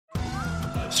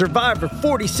Survivor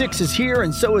 46 is here,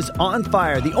 and so is On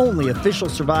Fire, the only official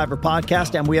Survivor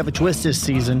podcast, and we have a twist this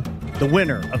season. The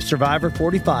winner of Survivor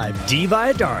 45, Dee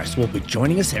Valladares, will be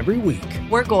joining us every week.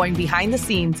 We're going behind the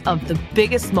scenes of the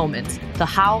biggest moments, the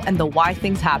how and the why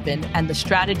things happen, and the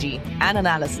strategy and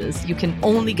analysis you can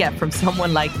only get from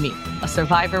someone like me, a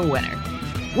Survivor winner.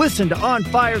 Listen to On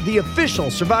Fire, the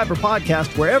official Survivor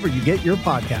podcast, wherever you get your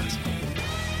podcast.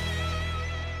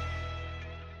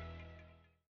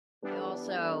 We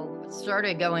also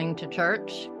started going to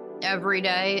church every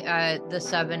day at the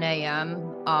 7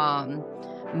 a.m.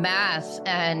 Mass,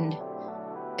 and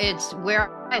it's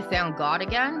where I found God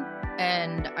again.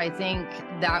 And I think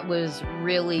that was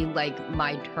really like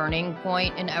my turning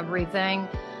point in everything.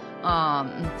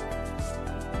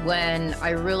 When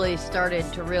I really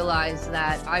started to realize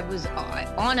that I was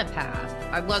on a path.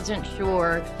 I wasn't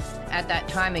sure at that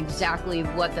time exactly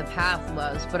what the path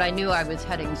was, but I knew I was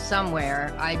heading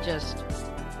somewhere. I just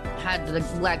had to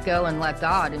let go and let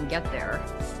God and get there.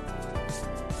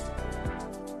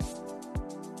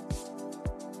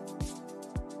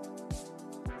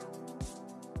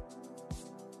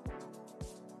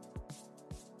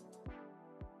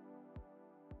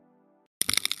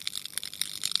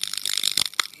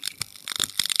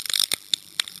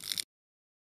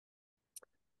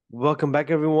 Welcome back,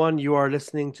 everyone. You are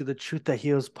listening to the Truth That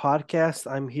Heals podcast.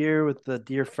 I'm here with a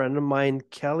dear friend of mine,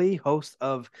 Kellie, host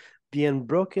of the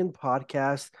Unbroken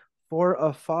Podcast, for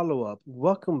a follow-up.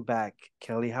 Welcome back,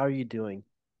 Kellie. How are you doing?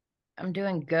 I'm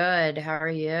doing good. How are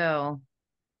you?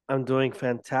 I'm doing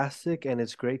fantastic, and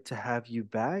it's great to have you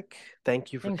back.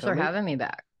 Thank you for Thanks coming. for having me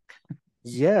back.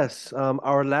 Yes,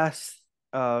 our last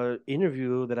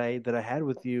interview that I had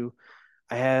with you,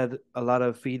 I had a lot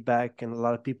of feedback, and a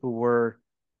lot of people were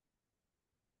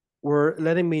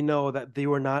letting me know that they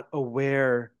were not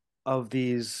aware of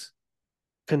these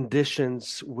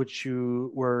conditions which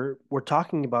you were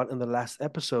talking about in the last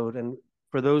episode. And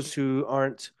for those who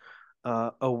aren't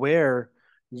aware,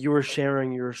 you were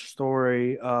sharing your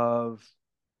story of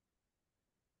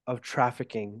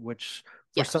trafficking, which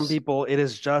for some people it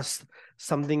is just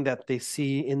something that they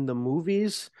see in the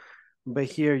movies, but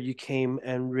here you came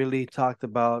and really talked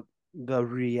about the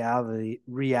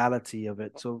reality of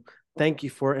it. So thank you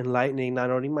for enlightening not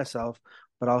only myself,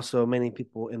 but also many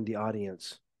people in the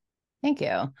audience. Thank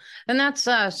you. And that's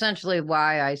essentially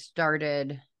why I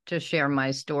started to share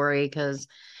my story, because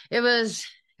it was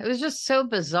just so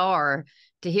bizarre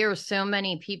to hear so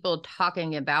many people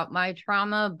talking about my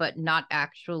trauma, but not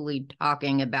actually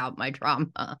talking about my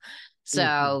trauma.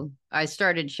 So I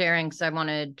started sharing because I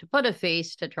wanted to put a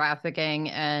face to trafficking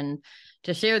and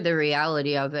to share the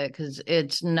reality of it, because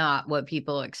it's not what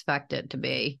people expect it to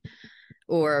be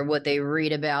or what they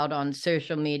read about on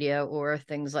social media or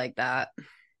things like that.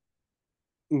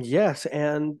 Yes,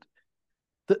 and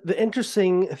the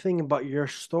interesting thing about your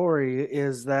story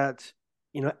is that,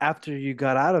 after you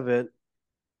got out of it,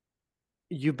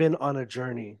 you've been on a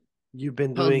journey. You've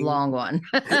been doing a long one.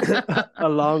 a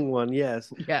long one,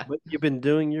 yes. Yeah. But you've been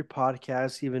doing your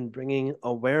podcast, you've been bringing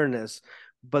awareness,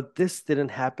 but this didn't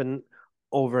happen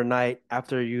overnight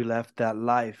after you left that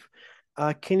life.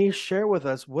 Can you share with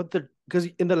us because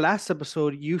in the last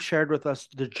episode, you shared with us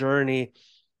the journey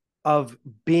of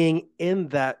being in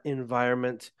that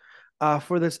environment.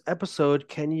 For this episode,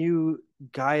 can you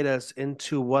guide us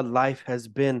into what life has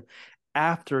been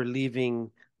after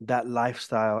leaving that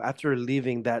lifestyle, after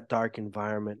leaving that dark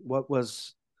environment? What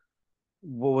was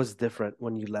different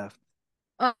when you left?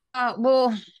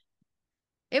 Well,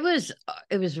 it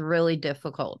was really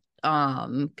difficult.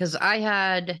 Because I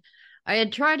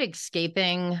had tried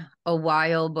escaping a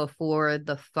while before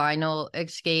the final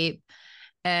escape,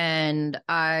 and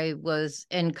I was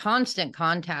in constant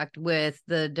contact with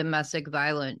the domestic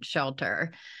violence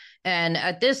shelter. And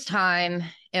at this time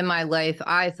in my life,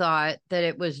 I thought that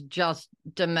it was just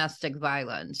domestic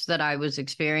violence that I was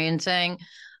experiencing.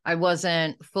 I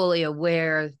wasn't fully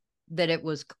aware that it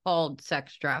was called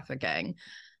sex trafficking.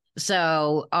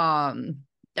 So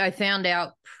I found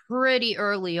out pretty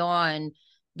early on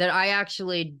that I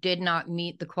actually did not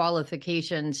meet the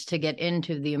qualifications to get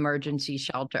into the emergency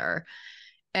shelter.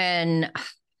 And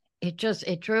it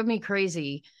drove me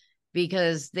crazy,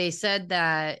 because they said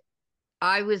that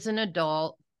I was an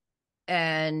adult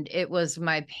and it was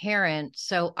my parents,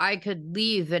 so I could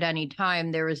leave at any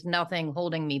time. There was nothing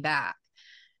holding me back.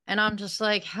 And I'm just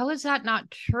like, how is that not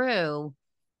true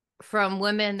from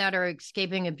women that are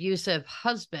escaping abusive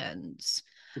husbands?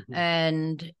 Mm-hmm.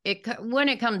 And when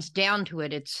it comes down to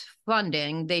it, it's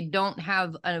funding. They don't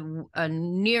have a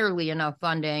nearly enough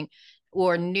funding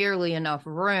or nearly enough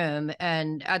room.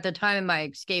 And at the time, my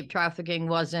escape trafficking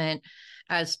wasn't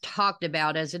as talked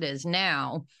about as it is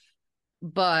now.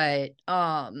 But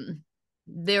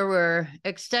there were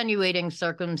extenuating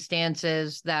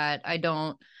circumstances that I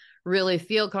don't really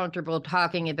feel comfortable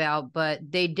talking about, but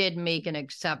they did make an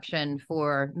exception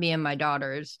for me and my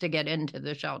daughters to get into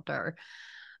the shelter,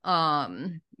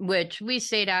 which we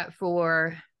stayed at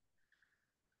for,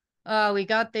 we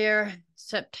got there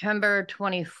September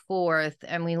 24th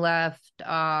and we left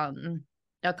a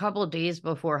couple of days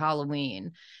before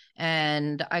Halloween.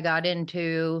 And I got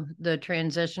into the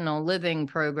transitional living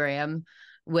program,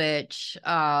 which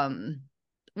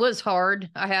was hard.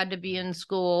 I had to be in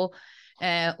school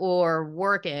or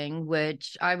working,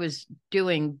 which I was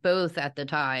doing both at the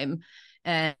time.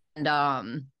 And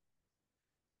the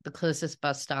closest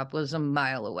bus stop was a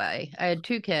mile away. I had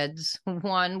 2 kids.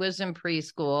 One was in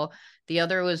preschool. The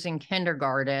other was in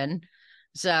kindergarten.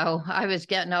 So I was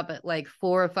getting up at like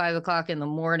 4 or 5 o'clock in the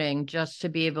morning just to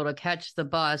be able to catch the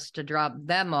bus to drop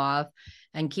them off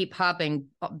and keep hopping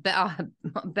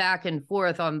back and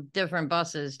forth on different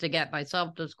buses to get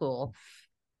myself to school.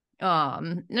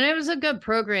 And it was a good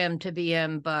program to be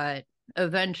in, but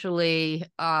eventually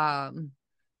I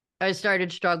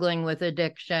started struggling with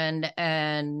addiction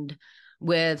and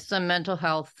with some mental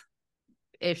health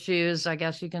issues, I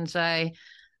guess you can say.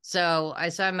 So I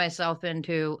signed myself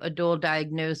into a dual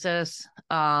diagnosis.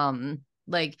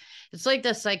 Like it's like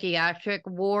the psychiatric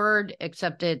ward,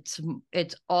 except it's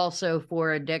also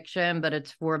for addiction, but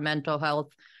it's for mental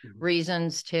health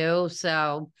reasons too.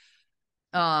 So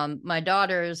my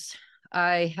daughters,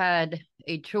 I had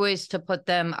a choice to put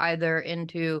them either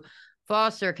into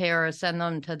foster care or send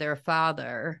them to their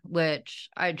father, which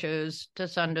I chose to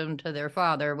send them to their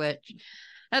father, which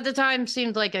at the time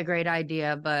seemed like a great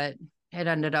idea, but it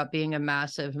ended up being a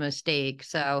massive mistake.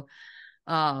 So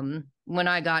when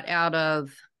I got out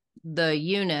of the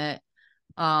unit,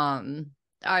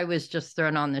 I was just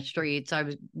thrown on the streets.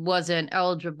 I wasn't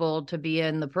eligible to be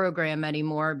in the program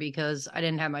anymore because I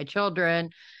didn't have my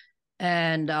children.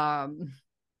 And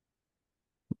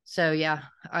so, yeah,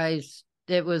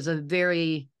 it was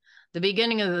the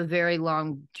beginning of a very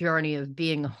long journey of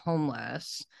being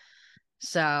homeless.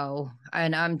 So,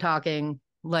 and I'm talking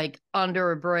like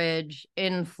under a bridge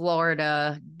in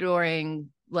Florida during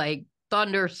like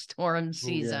thunderstorm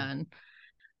season,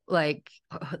 like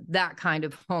that kind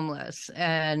of homeless.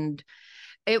 And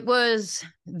it was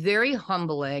very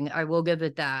humbling. I will give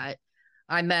it that.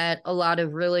 I met a lot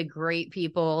of really great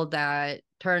people that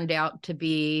turned out to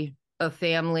be a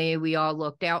family. We all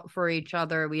looked out for each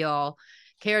other. We all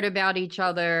cared about each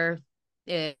other.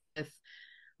 If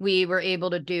we were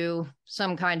able to do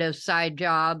some kind of side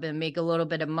job and make a little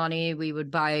bit of money, we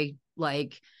would buy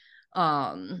like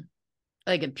a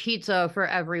pizza for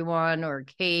everyone or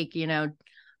cake,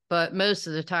 but most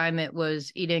of the time it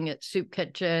was eating at soup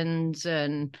kitchens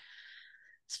and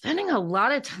spending a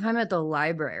lot of time at the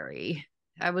library.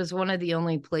 I was one of the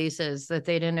only places that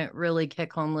they didn't really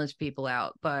kick homeless people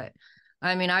out. But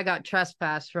I mean, I got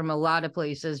trespassed from a lot of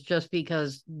places just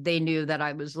because they knew that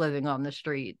I was living on the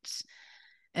streets.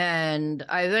 And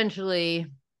I eventually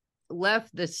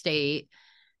left the state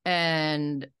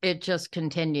and it just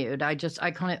continued. I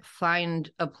couldn't find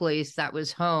a place that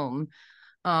was home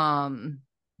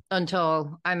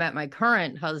until I met my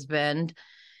current husband.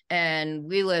 And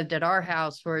we lived at our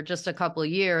house for just a couple of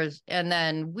years. And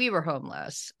then we were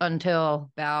homeless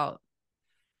until about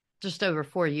just over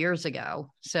 4 years ago.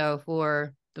 So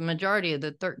for the majority of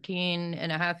the 13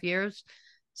 and a half years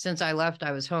since I left,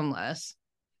 I was homeless.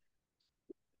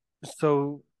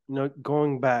 So,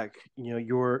 going back,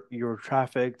 you were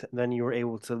trafficked, then you were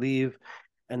able to leave,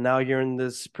 and now you're in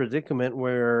this predicament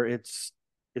where it's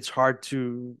hard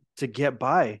to get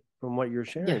by from what you're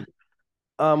sharing.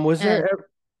 Yeah. Was there ever,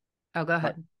 oh, go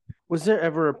ahead. Was there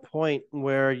ever a point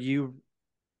where you,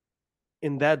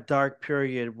 in that dark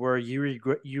period, where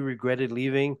you regretted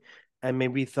leaving and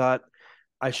maybe thought,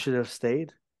 I should have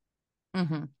stayed?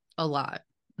 A lot.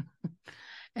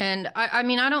 And I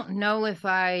mean, I don't know if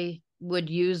I would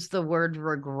use the word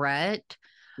regret,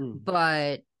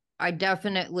 but I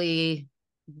definitely,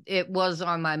 it was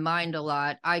on my mind a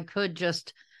lot. I could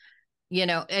just,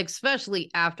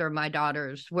 especially after my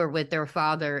daughters were with their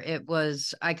father,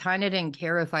 I kind of didn't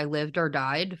care if I lived or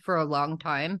died for a long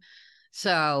time.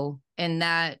 So in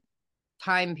that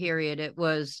time period, it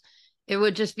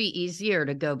would just be easier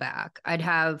to go back. I'd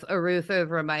have a roof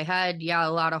over my head. Yeah, a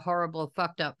lot of horrible,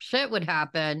 fucked up shit would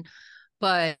happen,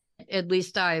 but at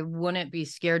least I wouldn't be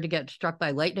scared to get struck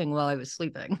by lightning while I was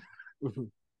sleeping.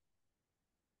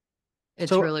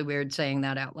 It's really weird saying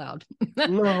that out loud.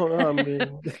 No, I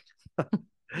mean,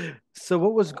 so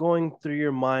what was going through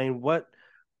your mind?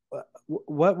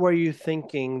 what were you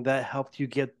thinking that helped you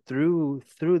get through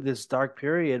this dark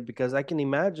period? Because I can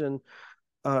imagine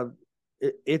uh,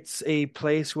 it's a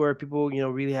place where people,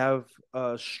 really have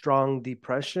strong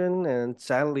depression, and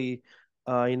sadly,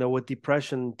 with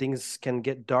depression, things can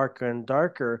get darker and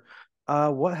darker.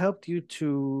 What helped you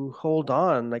to hold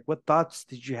on? Like, what thoughts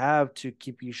did you have to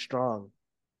keep you strong?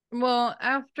 Well,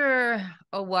 after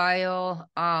a while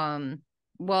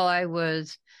I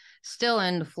was still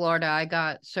in Florida, I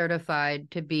got certified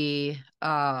to be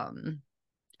an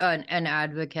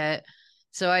advocate.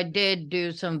 So I did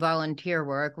do some volunteer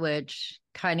work, which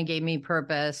kind of gave me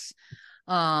purpose.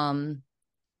 Um,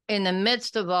 in the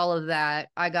midst of all of that,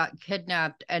 I got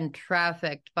kidnapped and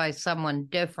trafficked by someone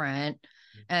different.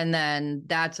 And then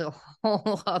that's a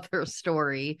whole other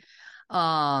story.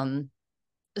 Um,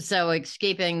 so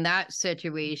escaping that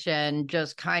situation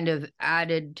just kind of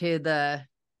added to the,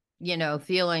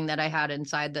 feeling that I had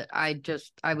inside, that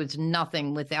I was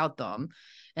nothing without them.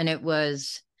 And it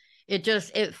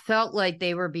felt like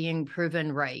they were being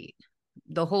proven right.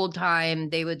 The whole time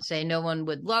they would say no one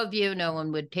would love you, no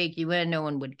one would take you in, no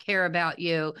one would care about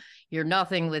you. You're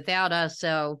nothing without us.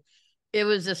 So it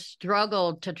was a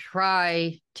struggle to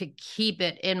try to keep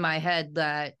it in my head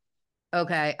that,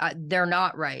 okay, they're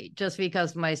not right. Just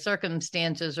because my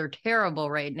circumstances are terrible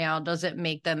right now doesn't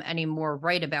make them any more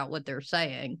right about what they're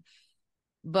saying.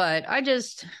 But I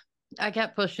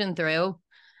kept pushing through.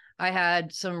 I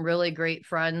had some really great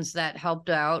friends that helped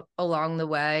out along the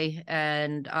way,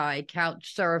 and I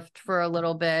couch surfed for a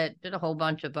little bit, did a whole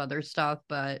bunch of other stuff,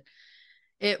 but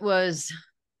it was,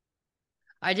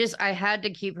 I had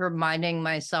to keep reminding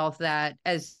myself that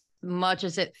as much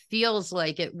as it feels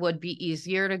like it would be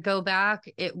easier to go back,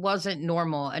 it wasn't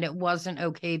normal and it wasn't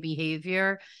okay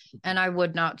behavior, and I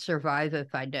would not survive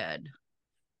if I did.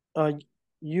 Uh,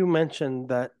 you mentioned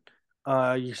that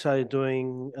you started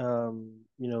doing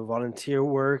volunteer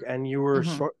work, and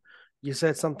Hmm. you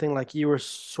said something like you were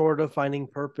sort of finding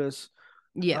purpose.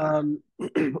 Yeah. Um,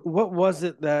 what was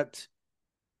it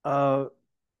uh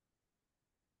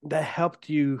that helped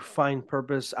you find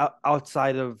purpose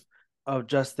outside of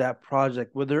just that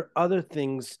project? Were there other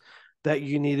things that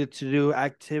you needed to do,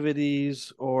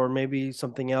 activities or maybe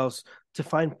something else to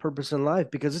find purpose in life?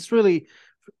 Because it's really,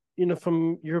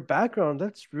 from your background,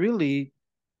 that's really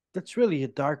a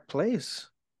dark place.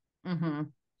 Hmm.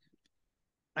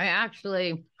 I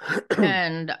actually,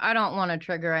 and I don't want to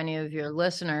trigger any of your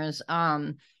listeners.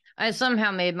 I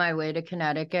somehow made my way to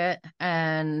Connecticut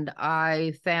and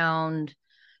I found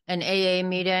an AA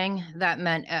meeting that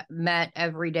met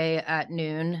every day at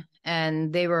noon,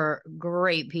 and they were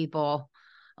great people.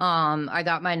 I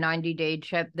got my 90-day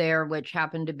chip there, which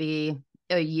happened to be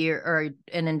a year or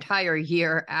an entire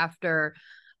year after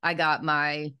I got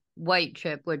my white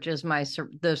chip, which is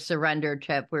the surrender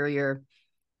chip, where you're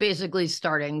basically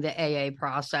starting the AA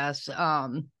process.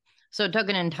 So it took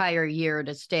an entire year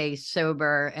to stay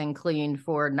sober and clean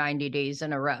for 90 days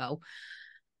in a row.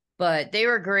 But they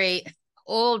were great,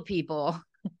 old people,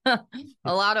 a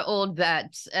lot of old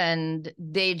vets, and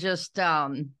they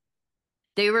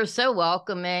were so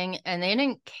welcoming and they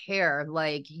didn't care.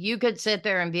 Like, you could sit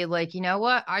there and be like, you know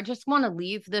what? I just want to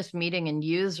leave this meeting and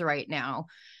use right now.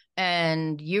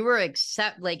 And you were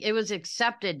like, it was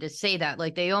accepted to say that.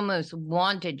 Like, they almost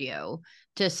wanted you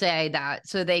to say that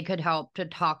so they could help to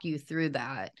talk you through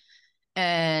that.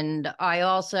 And I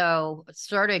also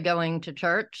started going to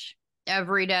church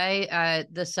every day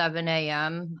at the 7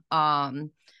 a.m.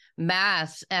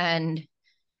 Mass. And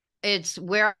it's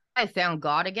where I found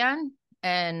God again.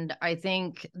 And I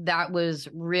think that was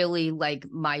really like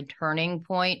my turning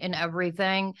point in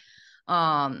everything.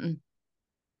 Um,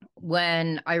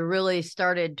 when I really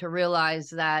started to realize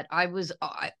that I was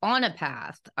on a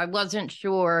path. I wasn't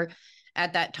sure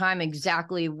at that time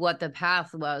exactly what the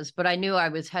path was, but I knew I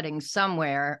was heading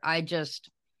somewhere. I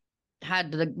just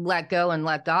had to let go and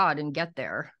let God and get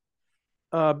there.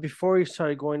 Before you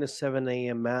started going to 7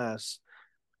 a.m. mass,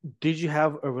 did you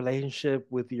have a relationship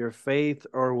with your faith,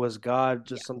 or was God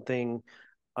just something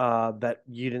that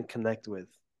you didn't connect with?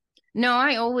 No,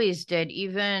 I always did,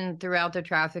 even throughout the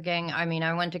trafficking. I mean,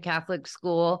 I went to Catholic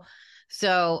school,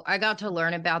 so I got to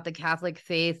learn about the Catholic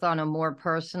faith on a more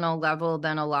personal level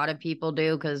than a lot of people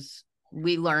do because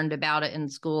we learned about it in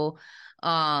school.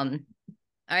 Um,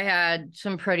 I had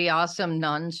some pretty awesome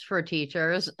nuns for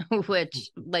teachers, which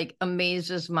like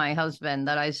amazes my husband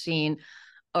that I've seen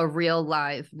a real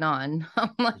live nun.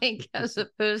 I'm like, as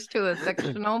opposed to a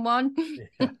fictional one.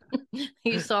 Yeah.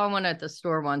 He saw one at the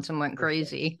store once and went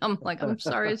crazy. I'm like, I'm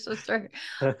sorry, sister.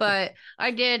 But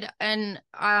I did, and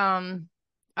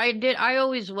I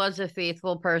always was a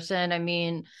faithful person. I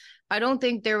mean, I don't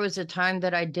think there was a time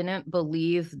that I didn't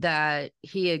believe that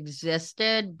he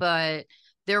existed, but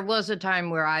there was a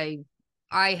time where I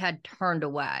had turned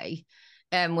away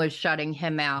and was shutting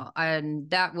him out. And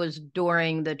that was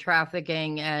during the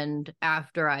trafficking and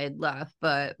after I had left.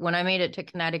 But when I made it to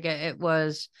Connecticut, it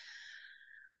was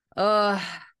uh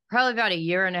probably about a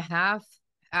year and a half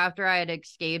after I had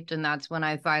escaped, and that's when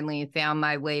I finally found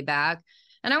my way back.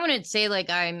 And I wouldn't say like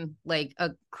I'm like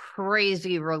a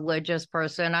crazy religious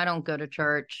person. I don't go to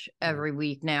church every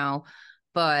week now,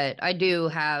 but I do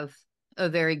have a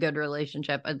very good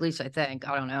relationship. At least I think.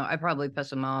 I don't know. I probably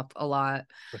piss him off a lot.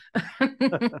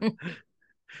 But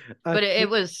it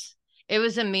was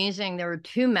amazing. There were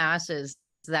two masses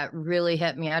that really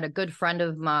hit me. I had a good friend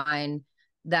of mine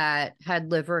that had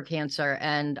liver cancer,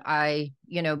 and I,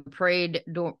 prayed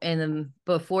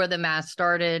before the mass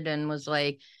started and was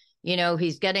like,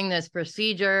 he's getting this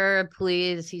procedure,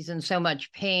 please. He's in so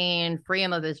much pain, free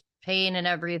him of his pain and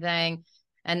everything.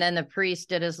 And then the priest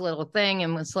did his little thing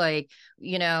and was like,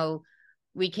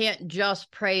 we can't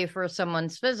just pray for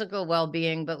someone's physical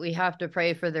well-being, but we have to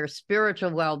pray for their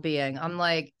spiritual well-being. I'm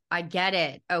like, I get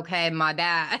it. Okay, my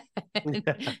bad.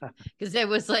 Because it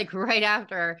was like right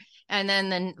after. And then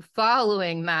the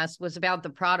following mass was about the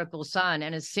prodigal son.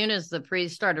 And as soon as the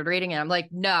priest started reading it, I'm like,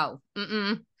 no,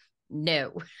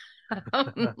 no.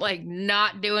 I'm like,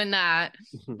 not doing that.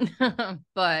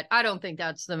 But I don't think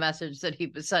that's the message that he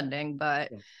was sending.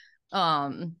 But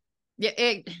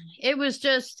it was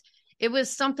just, it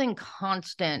was something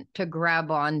constant to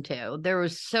grab onto. There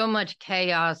was so much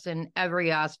chaos in every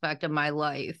aspect of my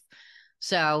life.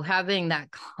 So having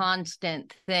that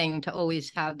constant thing to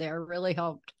always have there really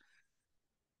helped.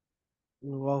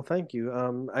 Well, thank you.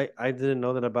 I didn't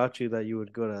know that about you, that you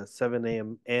would go to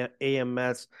 7 a.m.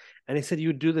 mass, and he said you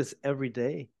would do this every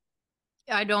day.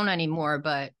 I don't anymore,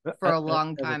 but for a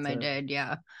long time I did.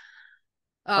 Yeah.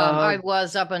 Uh, I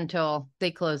was up until they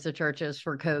closed the churches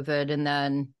for COVID. And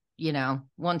then,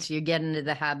 once you get into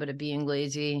the habit of being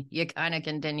lazy, you kind of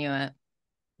continue it.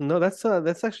 no, that's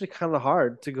actually kind of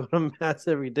hard to go to mass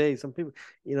every day. Some people,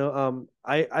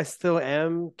 I still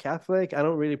am Catholic. I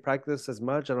don't really practice as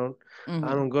much. I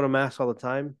don't go to mass all the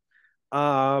time.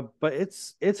 But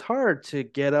it's hard to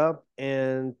get up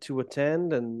and to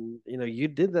attend, and you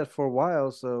did that for a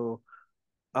while. So,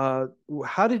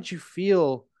 how did you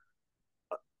feel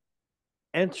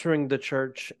entering the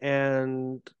church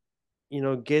and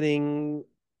getting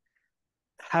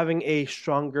having a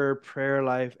stronger prayer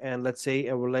life and, let's say,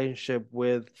 a relationship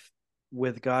with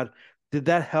God? Did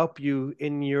that help you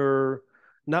in your,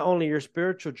 not only your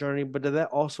spiritual journey, but did that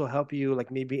also help you like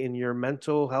maybe in your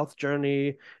mental health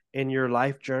journey, in your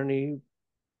life journey?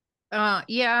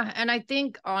 Yeah, and I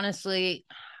think honestly,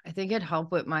 I think it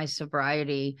helped with my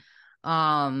sobriety.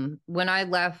 When I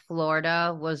left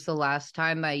Florida was the last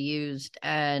time I used,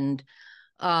 and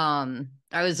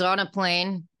I was on a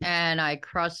plane and I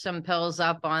crushed some pills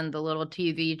up on the little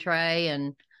TV tray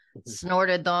and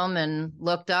snorted them and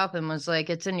looked up and was like,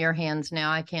 it's in your hands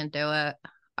now. I can't do it.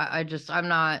 I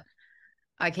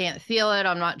can't feel it.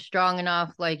 I'm not strong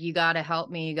enough. Like, you got to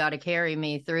help me. You got to carry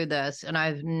me through this. And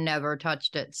I've never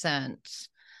touched it since.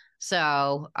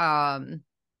 So,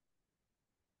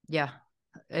 yeah,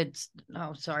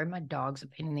 oh, sorry. My dog's a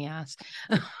pain in the ass.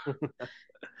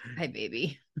 Hi,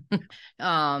 baby.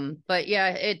 But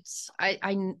yeah,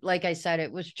 I like I said,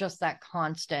 it was just that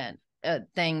constant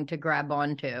thing to grab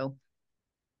onto.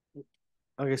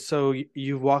 Okay, so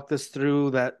you walked us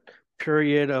through that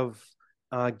period of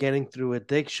getting through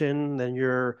addiction, then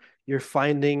you're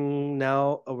finding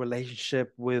now a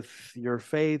relationship with your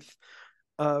faith.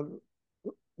 Uh,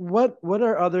 what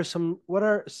are some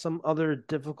other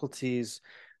difficulties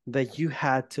that you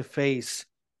had to face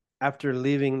after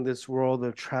leaving this world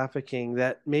of trafficking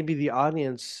that maybe the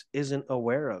audience isn't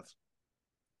aware of?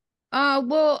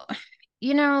 Well,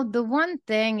 the one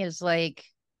thing is like,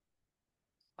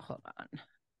 hold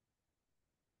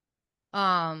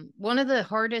on. One of the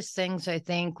hardest things I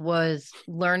think was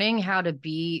learning how to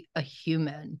be a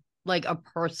human, like a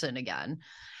person again.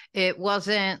 It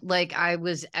wasn't like I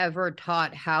was ever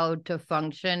taught how to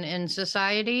function in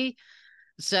society.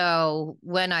 So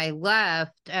when I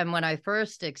left and when I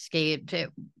first escaped,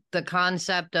 the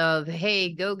concept of,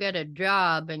 hey, go get a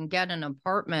job and get an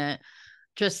apartment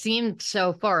just seemed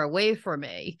so far away from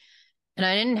me. And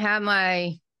I didn't have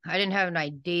an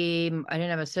ID. I didn't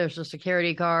have a social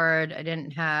security card. I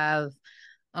didn't have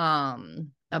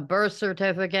a birth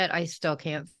certificate. I still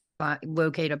can't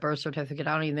locate a birth certificate.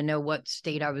 I don't even know what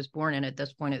state I was born in at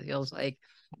this point, it feels like.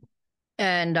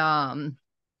 And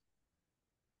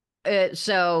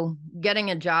So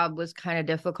getting a job was kind of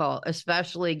difficult,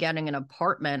 especially getting an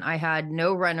apartment. I had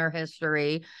no renter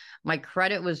history. My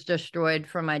credit was destroyed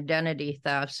from identity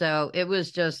theft. So it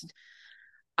was just,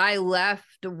 I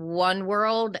left one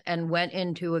world and went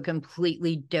into a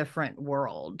completely different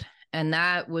world. And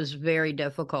that was very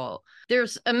difficult.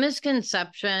 There's a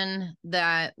misconception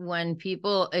that when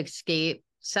people escape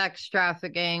sex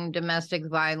trafficking, domestic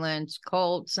violence,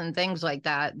 cults, and things like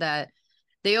that, that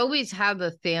they always have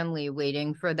a family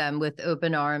waiting for them with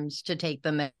open arms to take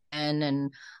them in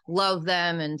and love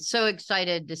them and so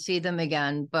excited to see them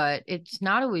again. But it's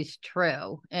not always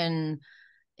true. And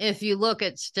if you look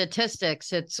at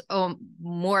statistics, it's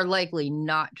more likely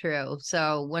not true.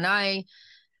 So when I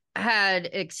had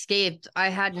escaped, I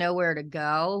had nowhere to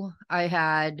go. I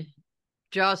had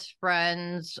just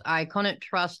friends. I couldn't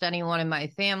trust anyone in my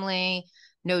family,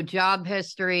 no job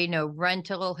history, no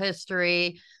rental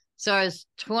history. So I was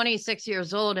 26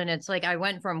 years old, and it's like I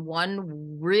went from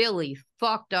one really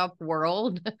fucked up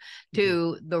world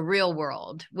to the real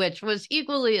world, which was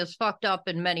equally as fucked up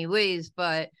in many ways,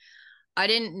 but I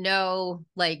didn't know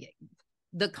like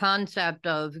the concept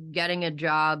of getting a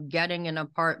job, getting an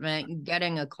apartment,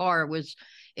 getting a car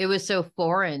it was so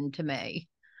foreign to me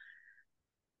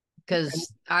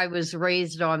because I was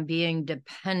raised on being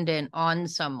dependent on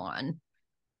someone.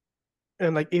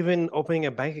 And like even opening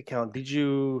a bank account, did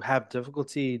you have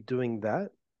difficulty doing that?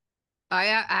 I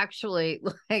actually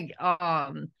like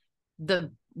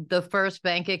the first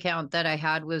bank account that I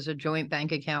had was a joint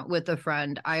bank account with a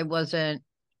friend. I wasn't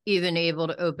even able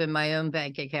to open my own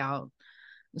bank account.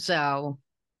 So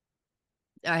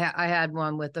I had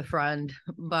one with a friend,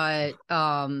 but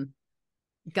God,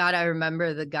 I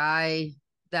remember the guy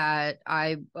that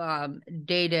I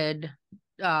dated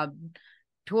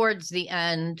towards the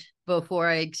end before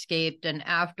I escaped and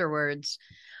afterwards.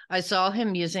 I saw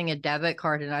him using a debit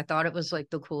card and I thought it was like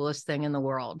the coolest thing in the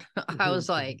world. I was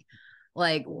like,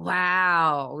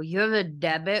 wow, you have a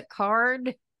debit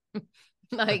card?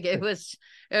 Like it was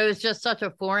just such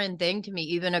a foreign thing to me,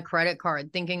 even a credit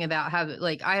card, thinking about how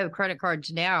like I have credit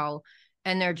cards now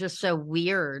and they're just so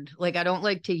weird. Like I don't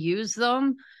like to use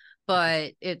them,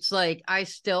 but it's like I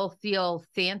still feel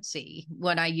fancy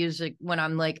when I use it when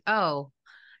I'm like, oh,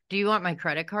 do you want my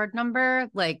credit card number?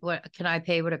 Like what can I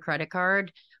pay with a credit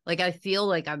card? Like I feel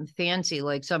like I'm fancy,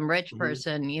 like some rich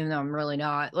person, even though I'm really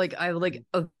not. Like I have like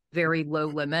a very low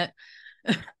limit.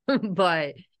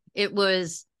 But it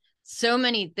was so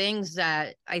many things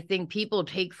that I think people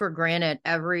take for granted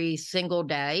every single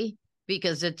day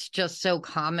because it's just so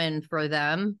common for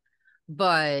them.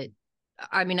 But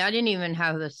I mean, I didn't even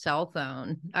have a cell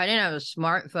phone. I didn't have a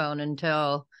smartphone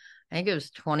until I think it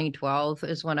was 2012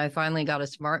 is when I finally got a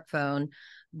smartphone.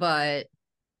 But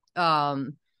I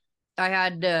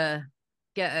had to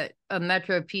get a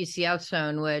Metro PCS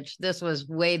phone, which this was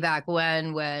way back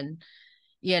when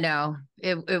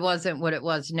it wasn't what it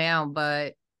was now,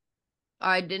 but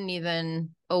I didn't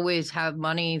even always have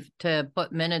money to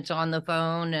put minutes on the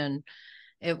phone. And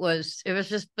it was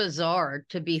just bizarre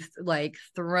to be like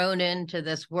thrown into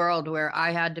this world where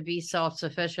I had to be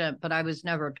self-sufficient, but I was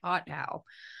never taught how.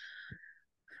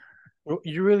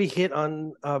 You really hit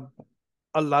on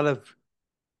a lot of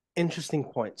interesting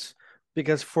points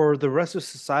because for the rest of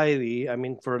society, I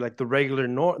mean, for like the regular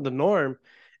the norm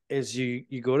is you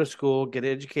go to school, get an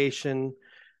education,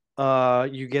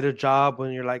 you get a job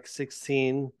when you're like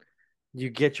 16, you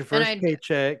get your first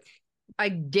paycheck. I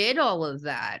did all of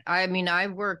that. I mean, I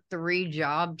worked 3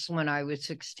 jobs when I was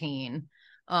 16.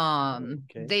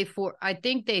 Okay. I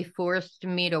think they forced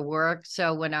me to work,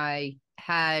 so when I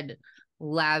had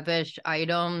lavish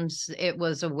items, it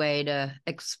was a way to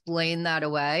explain that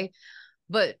away.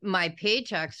 But my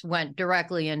paychecks went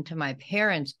directly into my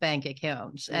parents' bank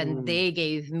accounts, and they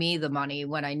gave me the money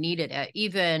when I needed it,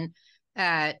 even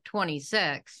at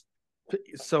 26.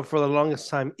 So for the longest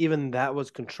time, even that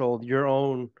was controlled, your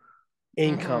own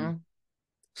income.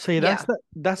 So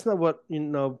that's not what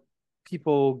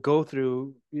people go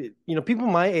through. People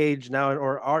my age now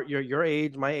or your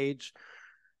age, my age.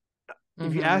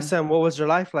 If you ask them what was their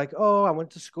life like, oh, I went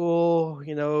to school,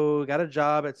 got a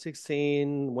job at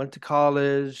 16, went to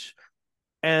college,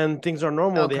 and things are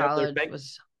normal. They have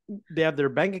their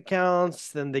bank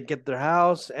accounts, then they get their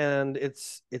house, and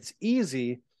it's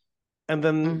easy. And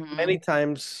then many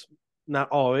times, not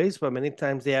always, but many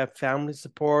times they have family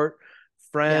support,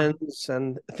 friends,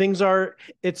 and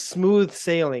it's smooth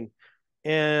sailing.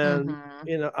 And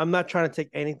I'm not trying to take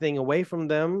anything away from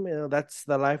them. That's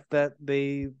the life that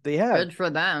they have. Good for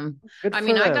them.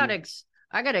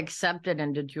 I got accepted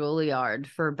into Juilliard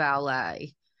for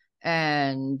ballet,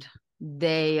 and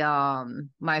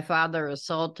my father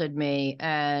assaulted me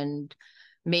and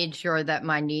made sure that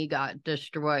my knee got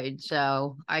destroyed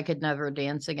so I could never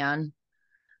dance again.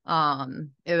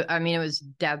 It was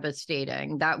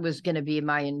devastating. That was going to be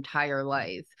my entire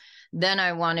life. Then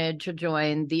I wanted to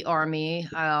join the army.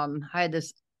 I had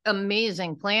this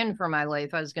amazing plan for my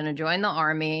life. I was going to join the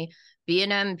army, be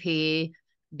an MP,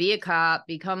 be a cop,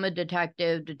 become a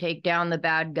detective to take down the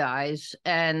bad guys.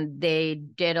 And they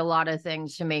did a lot of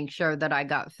things to make sure that I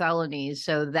got felonies.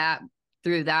 So that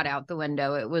threw that out the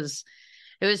window. It was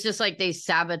just like they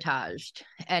sabotaged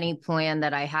any plan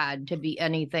that I had to be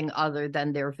anything other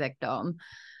than their victim.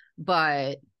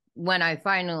 But when I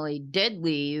finally did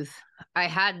leave, I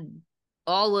had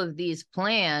all of these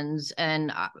plans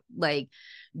and like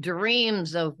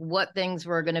dreams of what things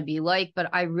were going to be like, but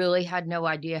I really had no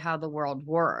idea how the world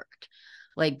worked.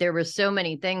 Like there were so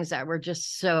many things that were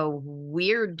just so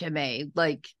weird to me.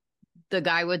 Like the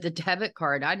guy with the debit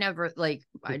card, I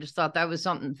just thought that was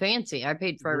something fancy. I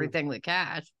paid for everything with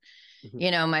cash.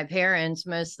 My parents,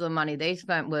 most of the money they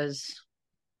spent was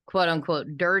quote unquote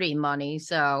dirty money.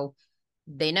 So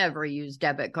they never used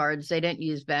debit cards. They didn't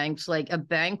use banks. Like a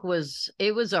bank was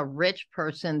a rich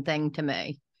person thing to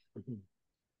me.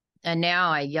 And now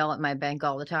I yell at my bank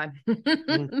all the time.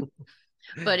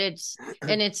 But it's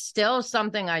still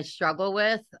something I struggle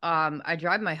with. I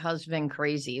drive my husband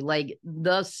crazy. Like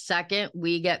the second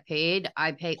we get paid,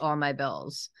 I pay all my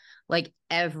bills, like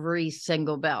every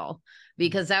single bill,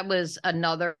 because that was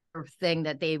another thing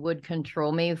that they would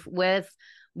control me with,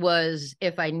 was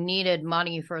if I needed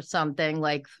money for something,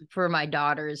 like for my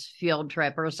daughter's field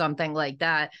trip or something like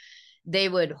that, they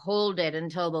would hold it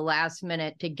until the last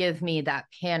minute to give me that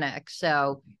panic.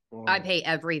 So I pay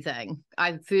everything.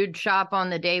 I food shop on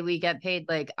the day we get paid.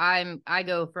 Like I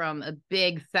go from a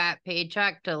big fat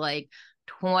paycheck to like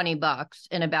 $20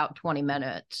 in about 20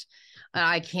 minutes. And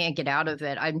I can't get out of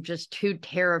it. I'm just too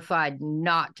terrified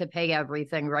not to pay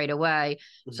everything right away.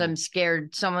 So I'm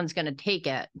scared someone's going to take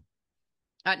it.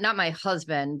 Not my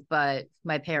husband, but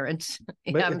my parents.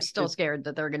 I'm still scared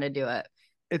that they're going to do it.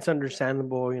 It's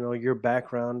understandable, your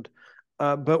background.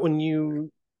 But when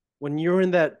you're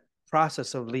in that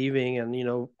process of leaving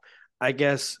and, I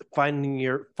guess finding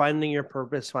your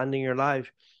purpose, finding your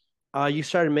life, you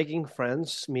started making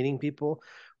friends, meeting people.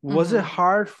 Was it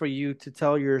hard for you to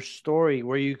tell your story?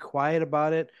 Were you quiet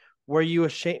about it? Were you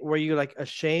ashamed? Were you like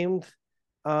ashamed?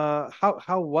 How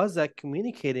was that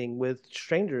communicating with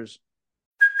strangers?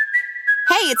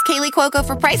 Hey, it's Kellie Cuoco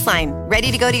for Priceline.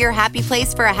 Ready to go to your happy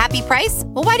place for a happy price?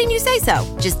 Well, why didn't you say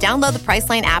so? Just download the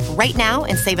Priceline app right now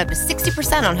and save up to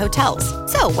 60% on hotels.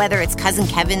 So whether it's Cousin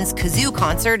Kevin's Kazoo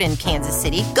Concert in Kansas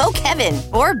City, go Kevin,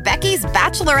 or Becky's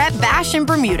Bachelorette Bash in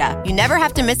Bermuda, you never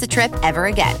have to miss a trip ever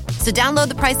again. So download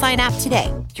the Priceline app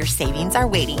today. Your savings are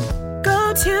waiting.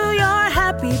 Go to your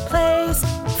happy place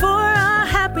for a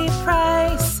happy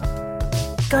price.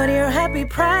 Go to your happy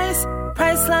price,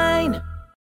 Priceline.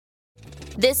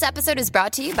 This episode is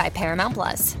brought to you by Paramount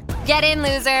Plus. Get in,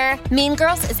 loser! Mean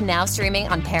Girls is now streaming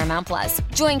on Paramount Plus.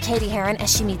 Join Katie Heron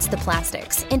as she meets the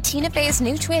plastics in Tina Fey's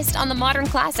new twist on the modern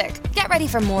classic. Get ready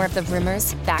for more of the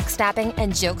rumors, backstabbing,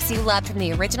 and jokes you loved from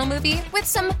the original movie with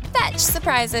some fetch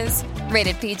surprises.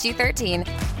 Rated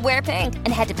PG-13. Wear pink and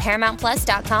head to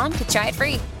ParamountPlus.com to try it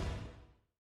free.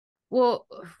 Well,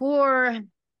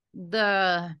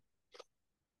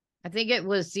 I think it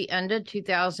was the end of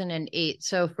 2008.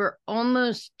 So for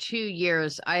almost 2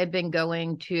 years, I had been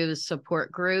going to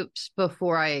support groups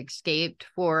before I escaped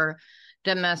for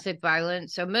domestic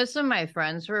violence. So most of my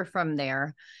friends were from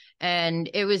there. And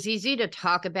it was easy to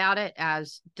talk about it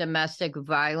as domestic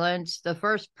violence. The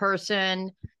first person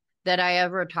that I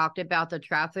ever talked about the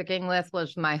trafficking with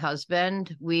was my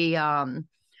husband. We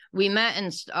met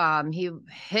and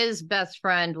his best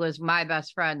friend was my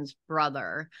best friend's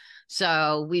brother.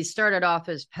 So we started off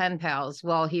as pen pals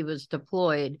while he was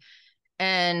deployed.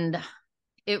 And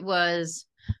it was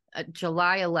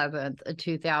July 11th,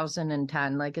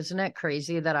 2010. Like, isn't it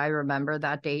crazy that I remember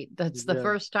that date? That's the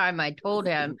first time I told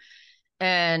him.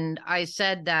 And I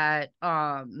said that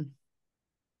I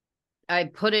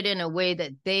put it in a way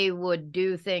that they would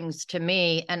do things to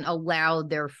me and allow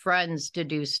their friends to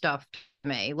do stuff to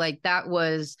me. Like that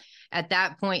was at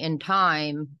that point in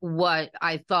time what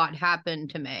I thought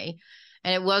happened to me.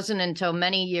 And it wasn't until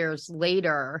many years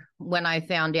later when I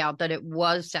found out that it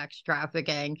was sex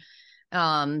trafficking.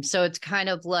 So it's kind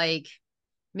of like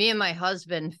me and my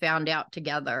husband found out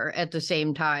together at the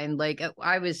same time. Like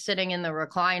I was sitting in the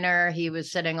recliner, he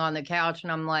was sitting on the couch,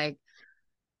 and I'm like,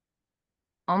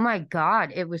 oh my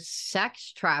God, it was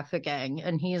sex trafficking.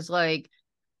 And he's like,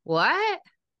 what?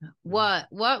 What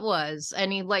was?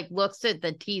 And he like looks at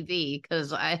the TV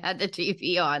because I had the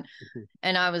TV on,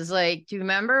 and I was like, "Do you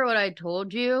remember what I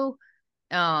told you?"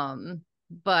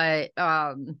 But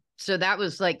so that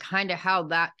was like kind of how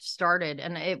that started,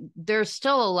 and there's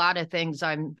still a lot of things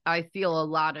I feel a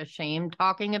lot of shame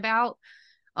talking about.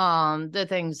 The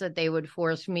things that they would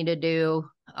force me to do,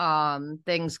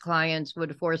 things clients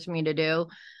would force me to do,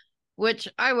 which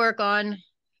I work on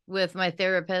with my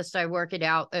therapist. I work it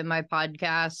out in my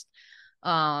podcast.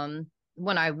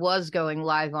 When I was going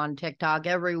live on TikTok,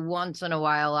 every once in a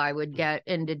while I would get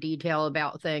into detail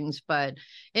about things, but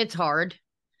it's hard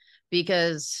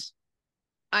because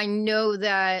I know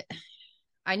they're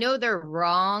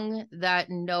wrong, that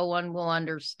no one will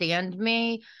understand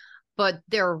me, but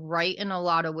they're right in a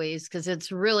lot of ways, because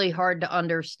it's really hard to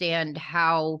understand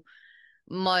how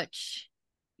much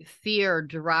fear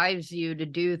drives you to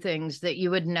do things that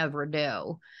you would never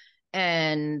do.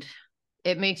 And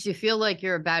it makes you feel like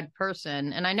you're a bad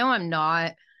person. And I know I'm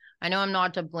not. I know I'm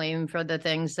not to blame for the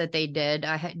things that they did.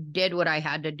 I did what I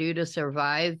had to do to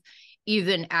survive.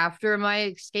 Even after my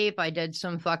escape, I did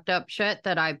some fucked up shit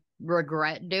that I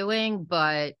regret doing,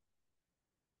 but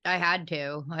I had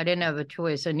to. I didn't have a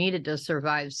choice. I needed to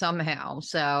survive somehow.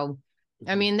 So,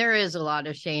 I mean, there is a lot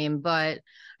of shame, but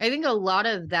I think a lot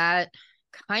of that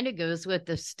kind of goes with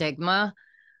the stigma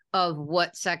of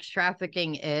what sex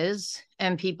trafficking is.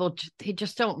 And people, they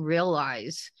just don't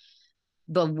realize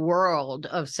the world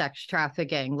of sex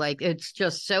trafficking. Like, it's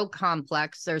just so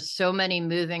complex. There's so many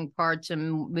moving parts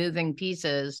and moving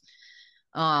pieces.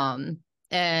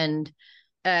 And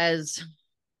as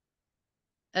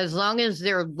long as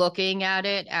they're looking at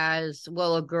it as,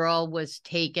 well, a girl was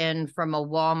taken from a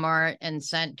Walmart and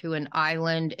sent to an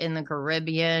island in the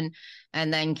Caribbean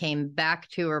and then came back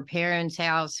to her parents'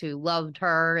 house, who loved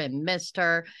her and missed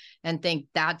her, and think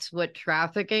that's what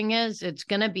trafficking is, it's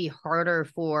going to be harder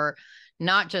for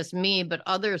not just me, but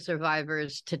other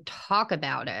survivors to talk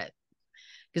about it.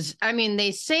 Because, I mean,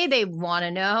 they say they want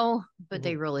to know, but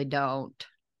they really don't.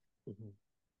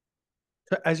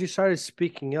 So as you started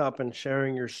speaking up and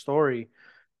sharing your story,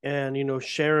 and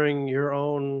sharing your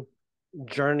own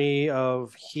journey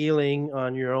of healing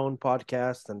on your own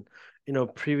podcast, and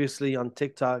previously on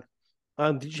TikTok,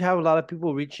 did you have a lot of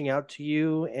people reaching out to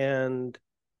you and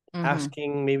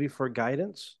asking maybe for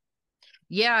guidance?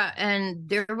 Yeah, and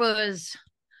there was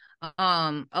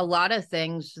a lot of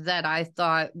things that I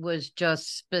thought was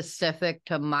just specific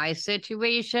to my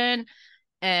situation.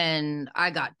 And I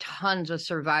got tons of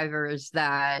survivors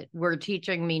that were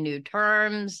teaching me new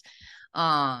terms.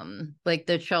 Like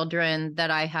the children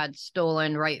that I had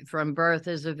stolen right from birth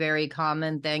is a very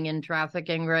common thing in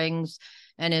trafficking rings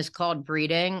and is called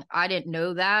breeding. I didn't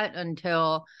know that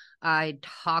until I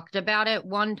talked about it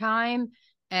one time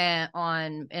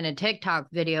and in a TikTok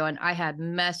video, and I had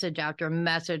message after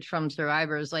message from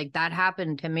survivors like, that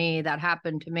happened to me, that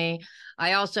happened to me.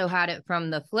 I also had it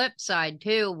from the flip side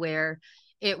too, where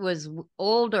it was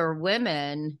older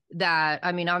women that,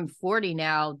 I mean, I'm 40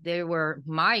 now, they were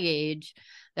my age,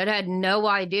 that had no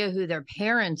idea who their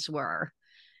parents were.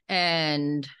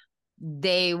 And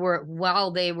they were,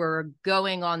 while they were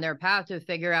going on their path to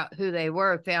figure out who they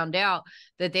were, found out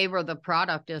that they were the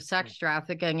product of sex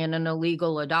trafficking and an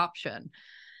illegal adoption.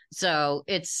 So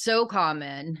it's so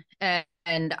common. And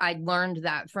I learned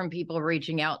that from people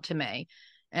reaching out to me.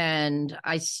 And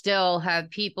I still have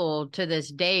people to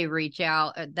this day reach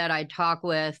out that I talk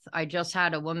with. I just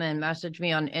had a woman message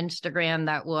me on Instagram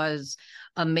that was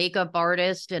a makeup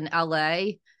artist in LA.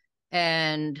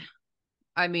 And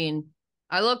I mean,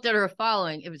 I looked at her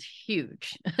following, it was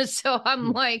huge. So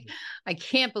I'm like, I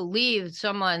can't believe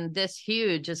someone this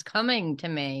huge is coming to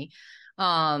me.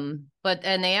 And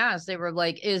they asked, they were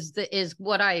like, is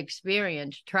what I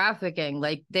experienced trafficking?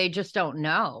 Like, they just don't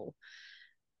know.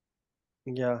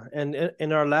 Yeah, and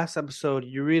in our last episode,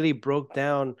 you really broke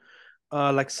down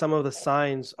like some of the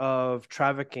signs of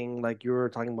trafficking, like you were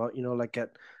talking about, like at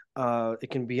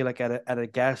it can be like at a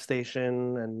gas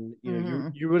station, and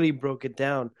you really broke it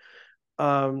down.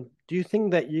 Do you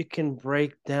think that you can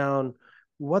break down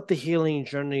what the healing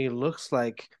journey looks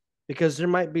like? Because there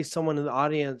might be someone in the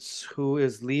audience who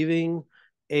is leaving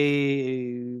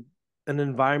an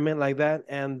environment like that,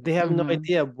 and they have no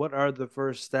idea what are the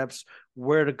first steps,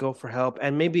 where to go for help.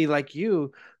 And maybe like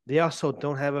you, they also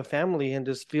don't have a family and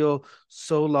just feel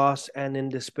so lost and in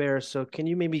despair. So can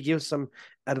you maybe give some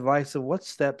advice of what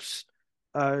steps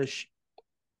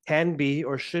can be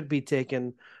or should be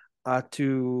taken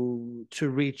to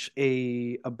reach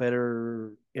a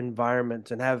better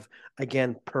environment and have,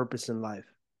 again, purpose in life?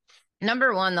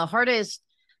 Number one, the hardest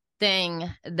thing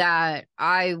that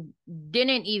I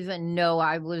didn't even know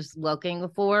I was looking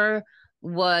for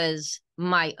was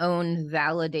my own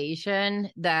validation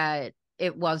that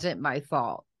it wasn't my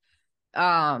fault.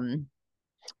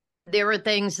 There were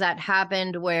things that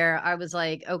happened where I was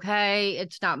like, okay,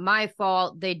 it's not my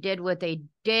fault. They did what they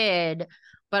did,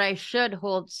 but I should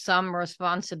hold some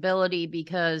responsibility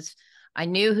because I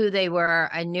knew who they were.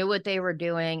 I knew what they were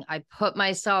doing. I put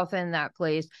myself in that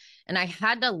place and I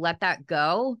had to let that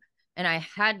go. And I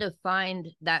had to find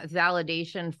that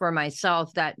validation for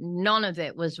myself that none of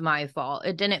it was my fault.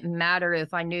 It didn't matter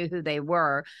if I knew who they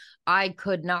were. I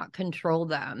could not control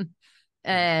them.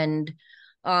 And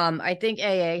I think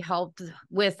AA helped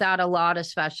with that a lot,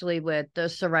 especially with the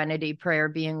serenity prayer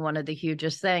being one of the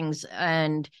hugest things.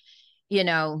 And, you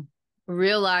know,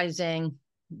 realizing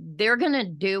they're going to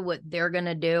do what they're going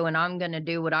to do and I'm going to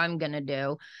do what I'm going to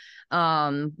do.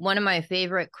 One of my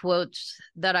favorite quotes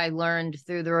that I learned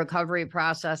through the recovery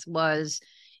process was,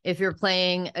 if you're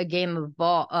playing a game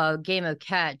of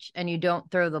catch and you don't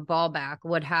throw the ball back,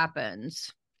 what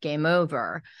happens? Game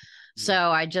over.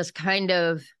 So I just kind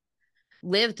of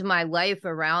lived my life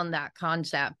around that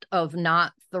concept of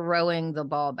not throwing the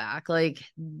ball back. Like,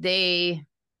 they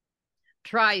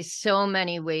try so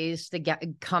many ways to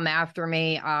come after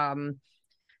me.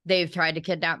 They've tried to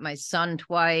kidnap my son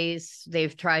twice.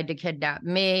 They've tried to kidnap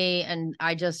me. And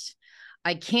I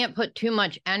can't put too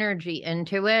much energy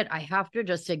into it. I have to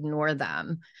just ignore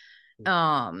them,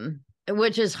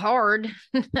 which is hard.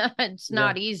 It's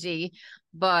not easy,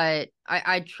 but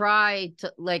I try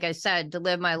to, like I said, to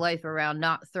live my life around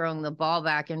not throwing the ball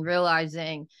back and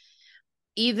realizing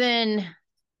even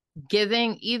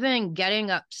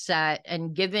getting upset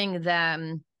and giving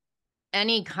them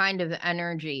any kind of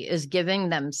energy is giving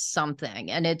them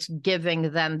something, and it's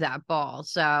giving them that ball.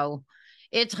 So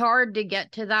it's hard to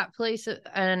get to that place.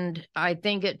 And I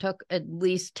think it took at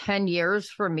least 10 years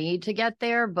for me to get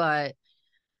there. But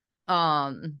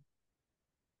I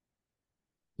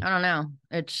don't know.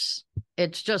 It's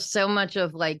just so much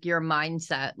of like your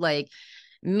mindset. Like,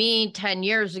 me 10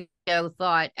 years ago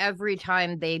thought every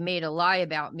time they made a lie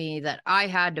about me that I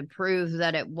had to prove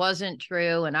that it wasn't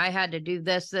true and I had to do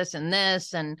this, this, and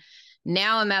this. And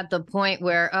now I'm at the point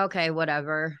where, okay,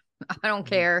 whatever. I don't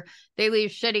care. They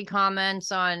leave shitty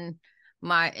comments in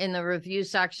the review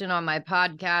section on my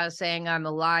podcast saying I'm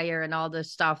a liar and all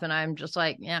this stuff. And I'm just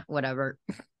like, yeah, whatever.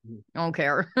 I don't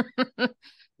care.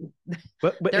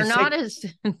 But they're not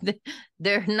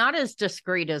they're not as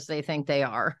discreet as they think they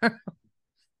are.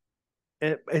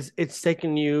 It's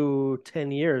taken you 10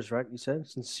 years, right? You said,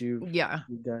 since you've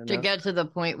to get to the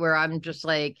point where I'm just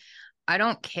like, I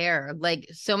don't care. Like,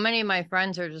 so many of my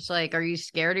friends are just like, are you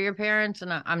scared of your parents?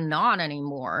 And I'm not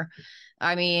anymore.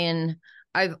 I mean,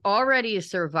 I've already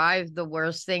survived the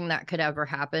worst thing that could ever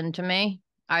happen to me.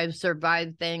 I've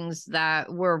survived things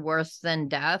that were worse than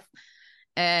death.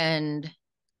 And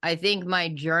I think my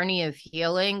journey of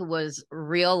healing was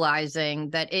realizing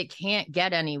that it can't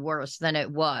get any worse than it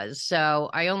was.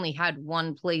 So I only had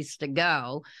one place to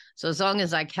go. So as long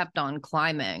as I kept on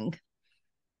climbing.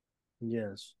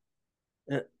 Yes.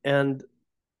 And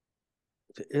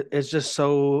it's just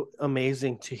so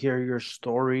amazing to hear your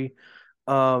story.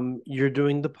 You're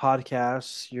doing the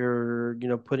podcast, you're,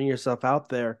 putting yourself out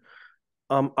there.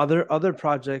 Other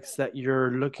projects that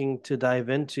you're looking to dive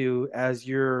into as